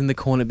dies in the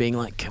corner, being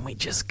like, "Can we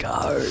just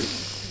go?"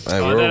 Hey,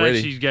 Oh, we're that already.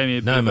 actually gave me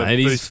a bit No, of a mate.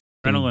 He's boost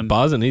of adrenaline.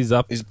 buzzing. He's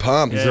up. He's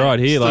pumped. He's right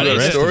here. Still Like got the a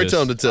rest story of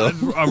time us. to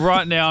tell.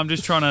 Right now, I'm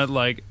just trying to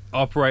like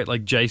operate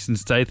like Jason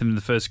Statham in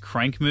the first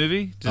Crank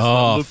movie. Just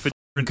Oh, look for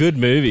good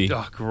movie.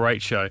 Oh,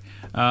 great show.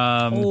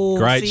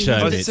 Great show,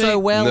 He did Mitch. so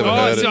well. Never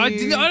heard it. I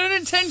don't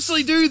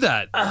intentionally do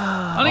that.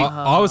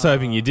 I was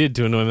hoping you did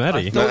to annoy I Maddie.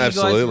 thought you guys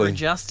were absolutely.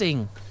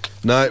 adjusting.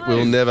 No,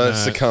 we'll never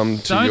succumb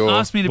to Don't your...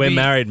 ask me to We're be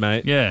married,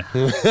 mate. Yeah.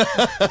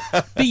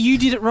 But you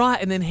did it right,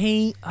 and then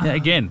he. Yeah,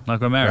 again,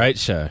 like we're married. Great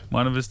show.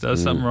 One of us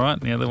does something right,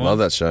 and the other one Love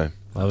that show.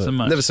 Love so it.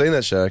 much. Never seen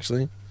that show,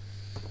 actually.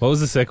 What was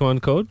the second one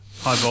called?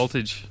 High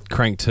voltage.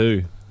 Crank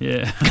 2.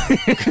 Yeah.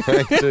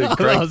 Crank 2. I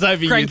Crank, was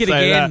hoping Crank you'd it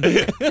say again.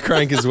 that.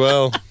 crank as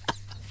well.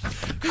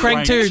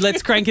 Crank 2,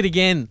 let's crank it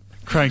again.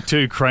 Crank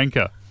 2,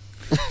 Cranker.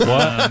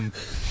 What?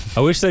 I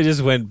wish they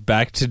just went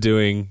back to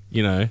doing,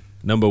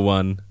 number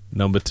 1,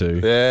 number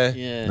 2,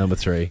 Yeah. number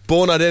 3.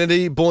 Born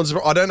Identity,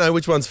 I don't know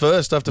which one's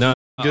first. I have to No,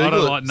 I Google don't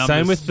it. like numbers.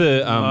 Same with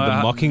the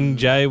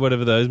Mockingjay,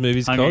 whatever those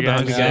movies Hunger called,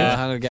 the Games.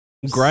 Hunger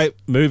Games. Great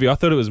movie. I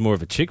thought it was more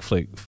of a chick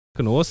flick.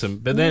 Fucking awesome.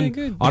 But Yeah, then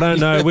good. I don't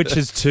know which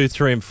is 2,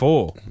 3, and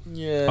 4.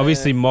 Yeah.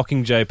 Obviously,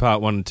 Mockingjay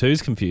Part 1 and 2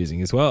 is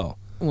confusing as well.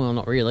 Well,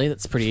 not really.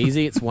 That's pretty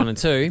easy. It's 1 and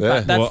 2. Yeah.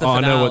 But that's Well, the I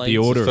finale. know what the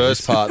order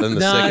First is. part, then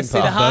the No, second see, the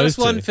part. hardest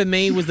Those two. one for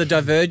me was the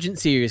Divergent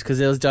series because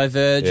there was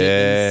Divergent,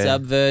 Yeah. then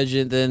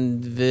Subvergent,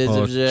 then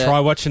Oh, try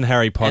watching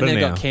Harry Potter and then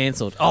it now. got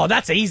cancelled. Oh,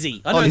 that's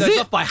easy. I know is those it?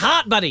 off by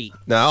heart, buddy.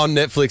 No, on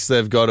Netflix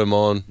they've got them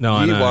on. No,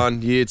 I year know.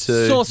 1, year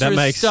 2.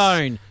 Sorcerer's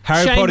Stone,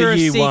 Harry Chamber Potter of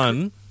Year Secret-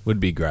 1 would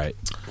be great.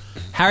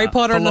 Harry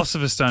Potter and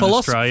Philosopher's Stone,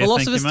 Australia,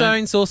 Philosopher's thank you, mate.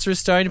 Stone, Sorcerer's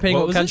Stone, depending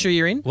What on what was it? country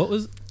you're in. What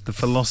was? The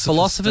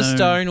Philosopher's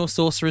Stone or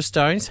Sorcerer's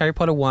Stone. It's Harry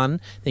Potter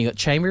 1. Then you got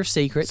Chamber of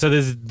Secrets. So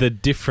there's the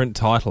different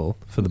title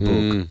for the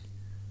book.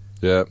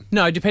 Yeah.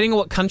 No, depending on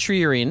what country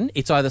you're in,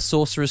 it's either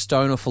Sorcerer's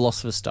Stone or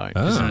Philosopher's Stone.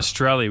 Because in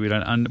Australia, we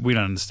don't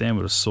understand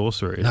what a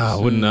sorcerer is. No, I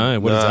wouldn't know.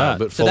 What is No, that?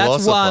 but So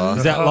that's philosopher. one.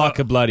 Is that like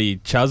a bloody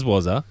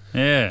Chuzwazzer?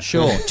 Yeah.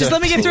 Sure. Just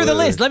let me get through the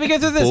list. Let me go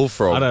through this.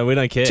 Bullfrog. I know, we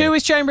don't care. 2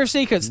 is Chamber of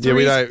Secrets. Yeah, 3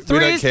 we is, don't 3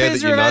 care is that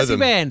Prisoner you of know them.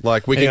 Azkaban.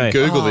 Like, we can Anyway.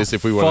 Google this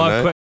if we want to 5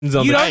 know. questions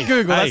on You the don't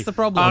Google. Hey, That's the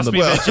problem. Ask me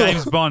about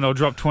James Bond. I'll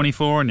drop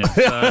 24 on you.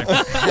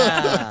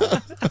 So.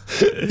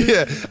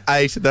 Yeah,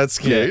 8. That's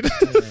cute.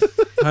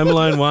 Home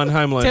Alone 1,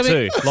 Home Alone Tell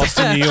me- 2, Lost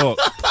in New York.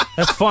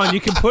 That's fine. You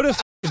can put a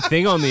f***ing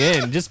thing on the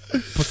end. Just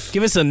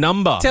give us a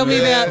number. Tell me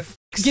about.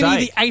 Give me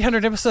sake. the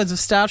 800 episodes of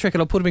Star Trek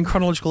and I'll put them in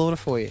chronological order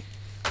for you.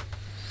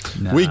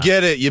 We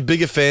get it. You're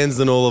bigger fans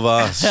than all of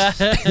us.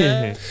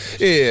 Yeah,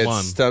 it's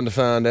One. time to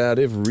find out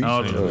everything.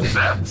 Oh,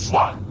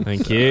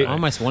 Thank you. I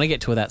almost want to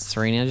get to that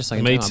 3 now just so I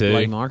can Me turn too. my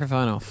bloody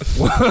microphone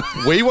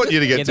off. We want you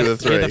to get to the Get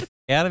 3. the f-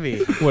 out of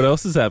here. What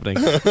else is happening?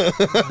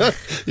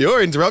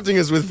 You're interrupting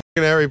us with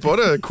fucking Harry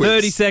Potter quips.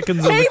 30 seconds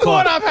on the He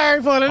brought clock. up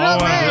Harry Potter, not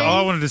me.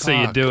 I wanted to see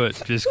you do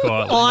it just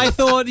quietly. I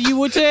thought you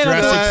would too.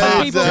 Jurassic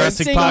Park. People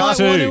Jurassic sing Park like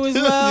 2. want to as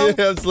well.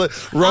 Yeah,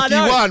 absolutely. Rocky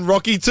I know. 1,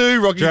 Rocky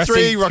 2, Rocky Jurassic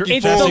 3, Rocky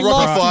It's 4, the Rocky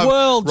Lost 5,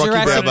 World, Rocky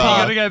Jurassic You Balboa.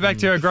 got to go back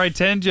to our grade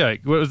 10 joke.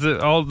 What was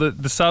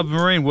the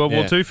submarine World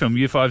War Yeah. II film,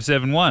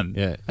 U571?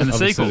 Yeah. And the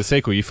Obviously sequel. The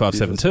sequel,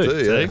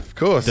 U572. Yeah, of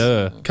course.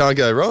 Duh. Can't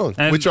go wrong.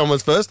 And- Which one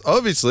was first?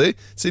 Obviously,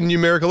 it's in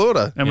numerical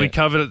order. And we Yeah.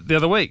 covered it the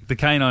other week, the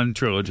Canine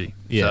trilogy.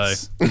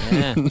 Yes.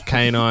 Yeah.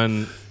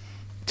 Canine.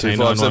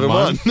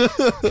 2571.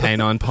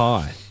 Canine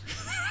Pie.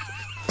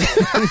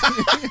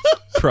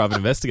 Private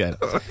investigator.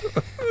 All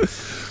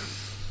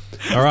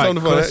right. time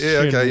to find out.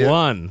 Yeah, question okay, yeah.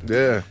 1.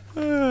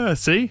 Yeah.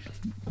 See?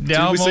 Did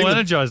Now we I'm sing all the-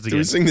 energized Did we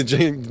again.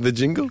 sing the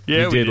jingle?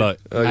 Yeah, we did like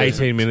Okay.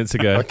 18 minutes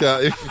ago. I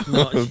can't.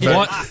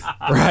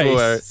 What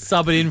race?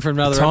 Sub it in for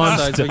another Time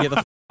episode so we get the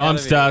f- out Time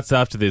of here. starts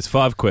after this.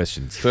 5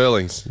 questions.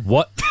 Furlings.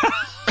 What?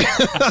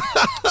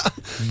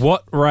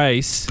 What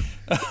race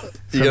You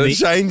from going the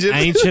to change it?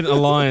 Ancient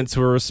Alliance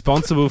were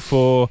responsible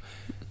for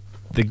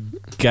the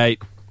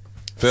gate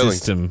Furlings.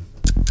 system?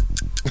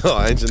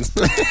 Oh, ancients.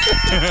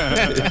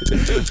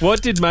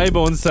 What did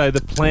Mayborn say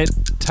the plant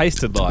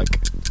tasted like?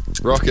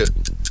 Rocket.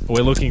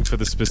 We're looking for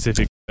the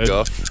specific word.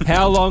 Gosh.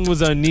 How long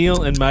was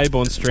O'Neill and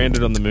Mayborn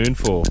stranded on the moon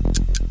for?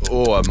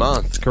 Oh, a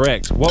month.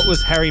 Correct. What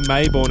was Harry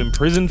Mayborn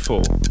imprisoned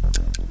for?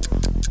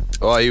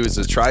 Oh, he was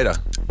a traitor.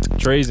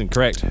 Treason.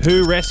 Correct.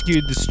 Who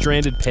rescued the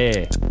stranded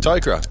pair?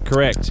 Tokra.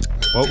 Correct.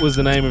 What was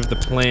the name of the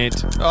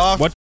plant? Oh,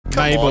 What did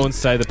come Mayborn on.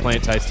 say the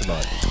plant tasted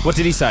like? What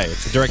did he say?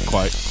 It's a direct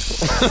quote.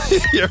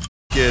 You're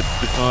good.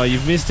 Oh,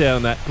 you've missed out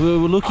on that. We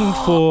were looking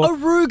for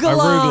Arugula.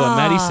 arugula.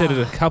 Maddie said it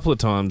a couple of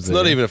times. It's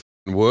not even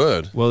a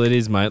word. Well, it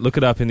is, mate. Look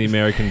it up in the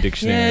American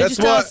dictionary. Yeah, That's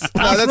just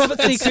what. ask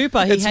Robert C.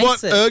 Cooper. He it's hates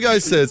what it. Ergo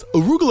says.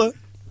 Arugula.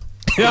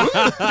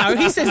 No,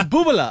 he says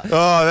boobala.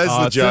 Oh, that's Oh,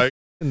 the it's a joke.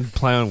 f***ing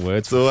play on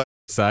words, So for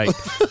sake.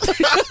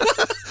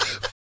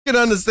 You can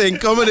understand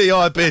comedy,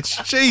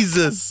 bitch.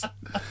 Jesus.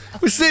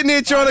 We're sitting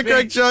here trying to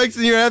crack jokes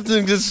and you have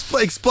to just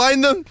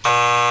explain them.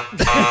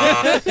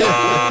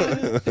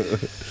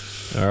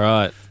 All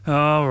right.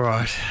 All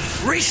right.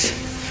 Reese,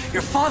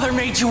 your father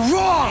made you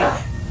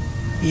wrong!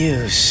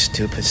 You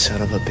stupid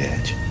son of a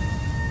bitch.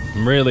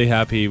 I'm really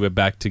happy we're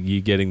back to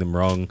you getting them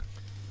wrong.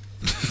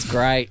 It's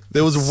great.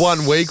 There was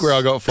 1 week where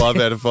I got 5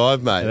 out of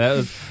 5, mate. That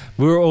was,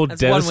 we were all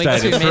That's 1 week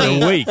devastated too for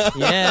many. a week.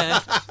 Yeah.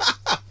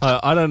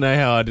 I don't know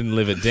how I didn't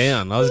live it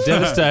down. I was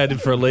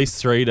devastated for at least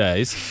 3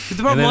 days. But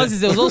the problem And then- was,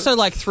 is there was also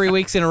like 3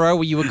 weeks in a row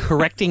where you were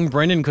correcting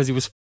Brendan because he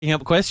was f***ing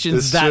up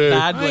questions That's that true.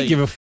 I badly. don't give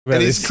a f*** about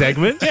And this he's-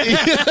 segment.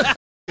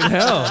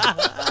 Hell.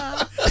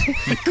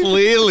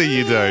 Clearly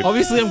you do.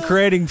 Obviously, I'm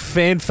creating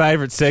fan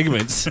favourite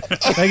segments.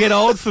 They get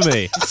old for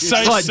me. So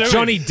It's like soon.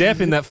 Johnny Depp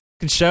in that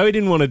fucking show he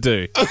didn't want to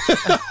do.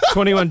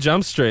 21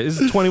 Jump Street. This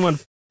is 21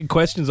 fucking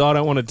questions I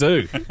don't want to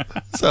do.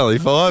 It's only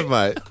 5,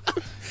 mate.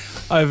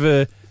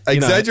 Over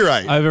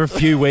Exaggerate. over a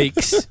few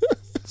weeks.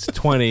 It's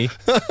 20.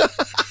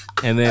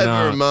 and then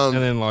Over a month.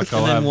 and then like I'll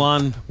And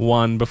then have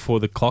one before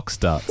the clock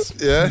starts.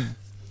 Yeah,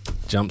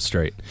 Jump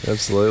Street.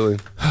 absolutely.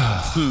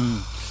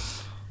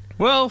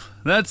 Well,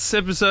 that's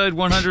episode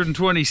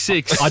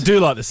 126. I do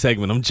like the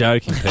segment. I'm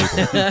joking, people.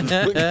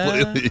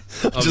 Completely.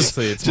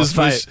 Obviously, it's just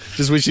my wish,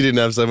 just wish you didn't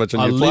have so much on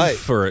I your live plate.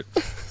 for it.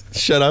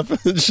 Shut up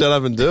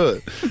and do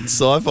it.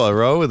 Sci-fi,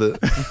 roll with it.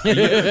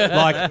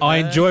 Like I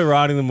enjoy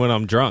writing them when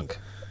I'm drunk,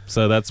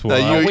 so that's why.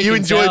 No, we you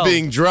can enjoy tell.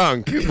 being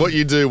drunk. What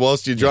you do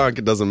whilst you're drunk,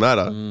 it doesn't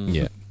matter.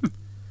 Yeah.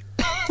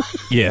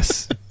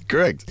 Yes.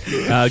 Correct.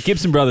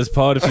 Gibson Brothers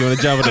Pod. If you want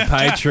to jump into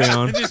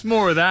Patreon, Just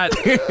more of that.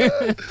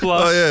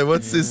 Plus, Oh yeah,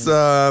 what's this?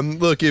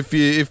 Look, if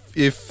your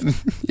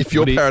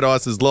What do you-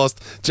 paradise is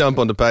lost, jump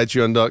onto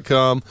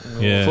patreon.com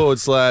Yeah.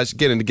 /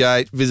 get into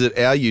gate, visit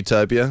our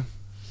utopia.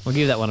 We'll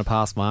give that one a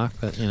pass mark,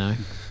 but you know.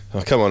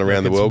 Oh, come on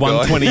around the it's world,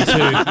 guy. 1:22.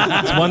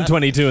 It's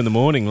 1:22 in the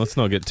morning. Let's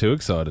not get too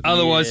excited.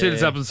 Otherwise, hit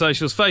us up on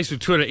socials, Facebook,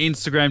 Twitter,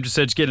 Instagram. Just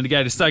search Get Into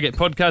Gate, a Stargate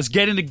podcast.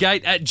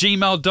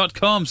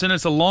 GetIntoGate@gmail.com. Send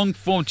us a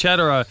long-form chat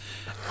or a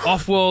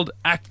off-world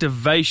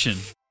activation.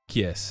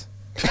 Yes.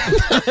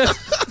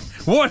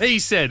 What he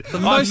said.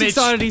 I'm Most Mitch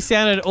excited he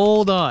sounded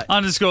all night.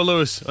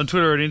 _Lewis on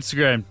Twitter and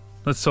Instagram.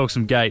 Let's talk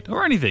some gate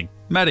or anything.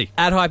 Maddie.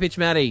 At High Pitch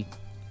Matty.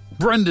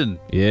 Brendan.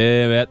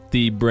 Yeah, about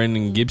the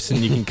Brendan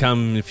Gibson. You can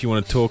come if you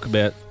want to talk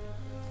about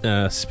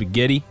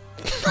spaghetti.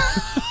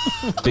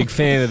 Big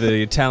fan of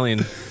the Italian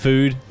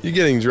food. You're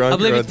getting drunk. I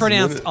believe right it's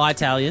pronounced this minute.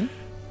 Italian.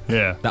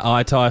 Yeah.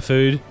 The Thai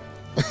food.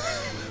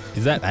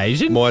 Is that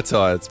Asian? Muay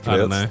Thai, it's I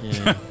don't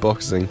pronounced. know.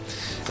 Boxing.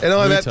 And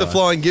I'm Muay at the Thai.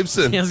 Flying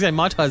Gibson. Yeah, I was going,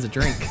 my Thai's a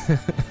drink.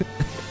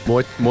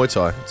 Muay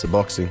Thai, it's a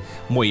boxing.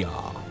 Muay.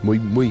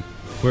 Muay.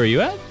 Where are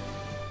you at?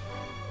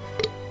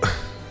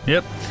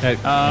 Yep.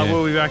 Yeah.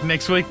 We'll be back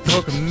next week to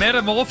talk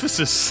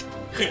metamorphosis.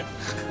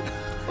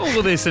 All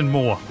of this and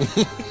more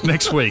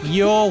next week.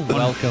 You're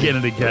welcome. Get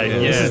Into Gate. Yeah,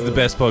 Yeah. This is the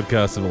best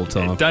podcast of all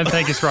time. Don't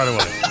thank us right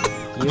away.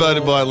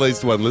 Voted by at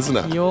least one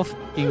listener. You're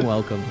f***ing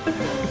welcome.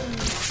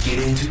 Get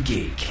into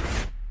geek.